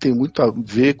 Data Lake tem muito a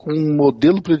ver com um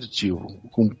modelo preditivo,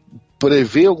 com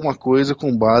prever alguma coisa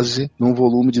com base num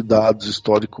volume de dados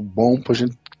histórico bom para a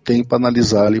gente tem para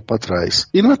analisar ali para trás.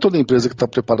 E não é toda empresa que está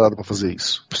preparada para fazer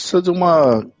isso. Precisa de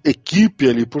uma equipe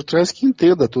ali por trás que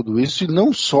entenda tudo isso, e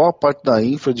não só a parte da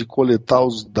infra de coletar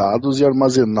os dados e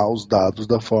armazenar os dados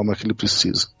da forma que ele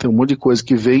precisa. Tem um monte de coisa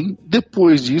que vem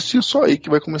depois disso, e é só aí que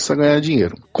vai começar a ganhar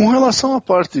dinheiro. Com relação à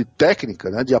parte técnica,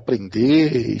 né, de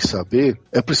aprender e saber,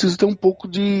 é preciso ter um pouco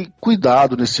de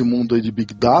cuidado nesse mundo aí de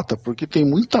Big Data, porque tem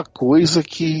muita coisa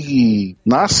que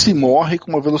nasce e morre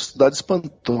com uma velocidade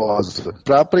espantosa.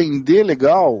 Para aprender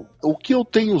legal, o que eu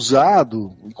tenho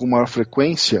usado com maior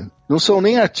frequência não são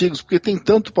nem artigos, porque tem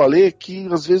tanto para ler que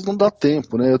às vezes não dá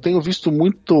tempo, né? Eu tenho visto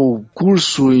muito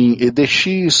curso em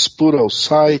EDX,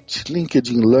 Pluralsight,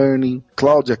 LinkedIn Learning,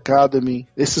 Cloud Academy.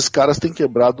 Esses caras têm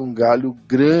quebrado um galho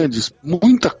grande.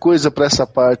 Muita coisa para essa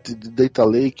parte de Data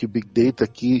Lake, Big Data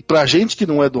aqui. Pra gente que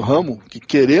não é do ramo, que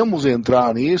queremos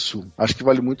entrar nisso, acho que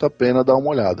vale muito a pena dar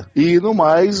uma olhada. E no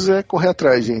mais, é correr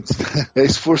atrás, gente. É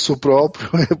esforço próprio,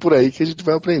 é por aí que a gente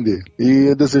vai aprender. E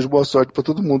eu desejo boa sorte para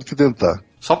todo mundo que tentar.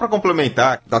 Só para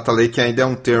complementar, Data Lake ainda é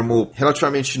um termo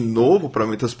relativamente novo para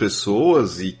muitas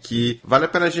pessoas e que vale a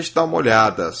pena a gente dar uma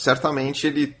olhada. Certamente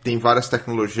ele tem várias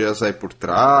tecnologias aí por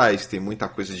trás, tem muita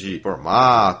coisa de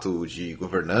formato, de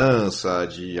governança,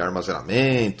 de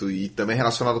armazenamento e também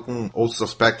relacionado com outros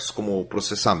aspectos como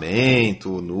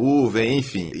processamento, nuvem,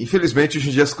 enfim. Infelizmente, hoje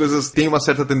em dia as coisas têm uma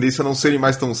certa tendência a não serem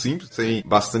mais tão simples, serem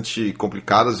bastante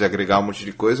complicadas de agregar um monte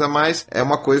de coisa, mas é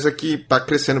uma coisa que está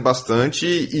crescendo bastante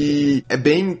e é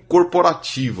bem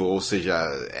corporativo, ou seja,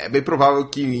 é bem provável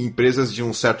que empresas de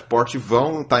um certo porte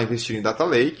vão estar investindo em Data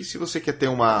Lake. Se você quer ter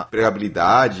uma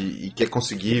empregabilidade e quer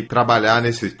conseguir trabalhar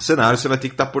nesse cenário, você vai ter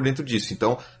que estar por dentro disso.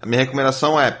 Então, a minha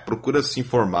recomendação é, procura se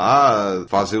informar,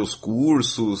 fazer os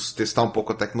cursos, testar um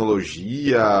pouco a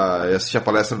tecnologia, assistir a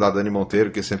palestra da Dani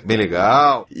Monteiro, que é sempre bem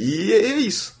legal. E é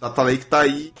isso. Data Lake tá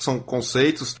aí, são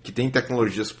conceitos que tem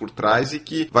tecnologias por trás e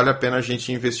que vale a pena a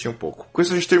gente investir um pouco. Com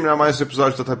isso a gente termina mais um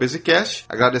episódio do Database Cast.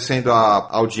 Agradecendo a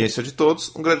audiência de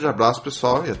todos. Um grande abraço,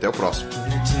 pessoal, e até o próximo.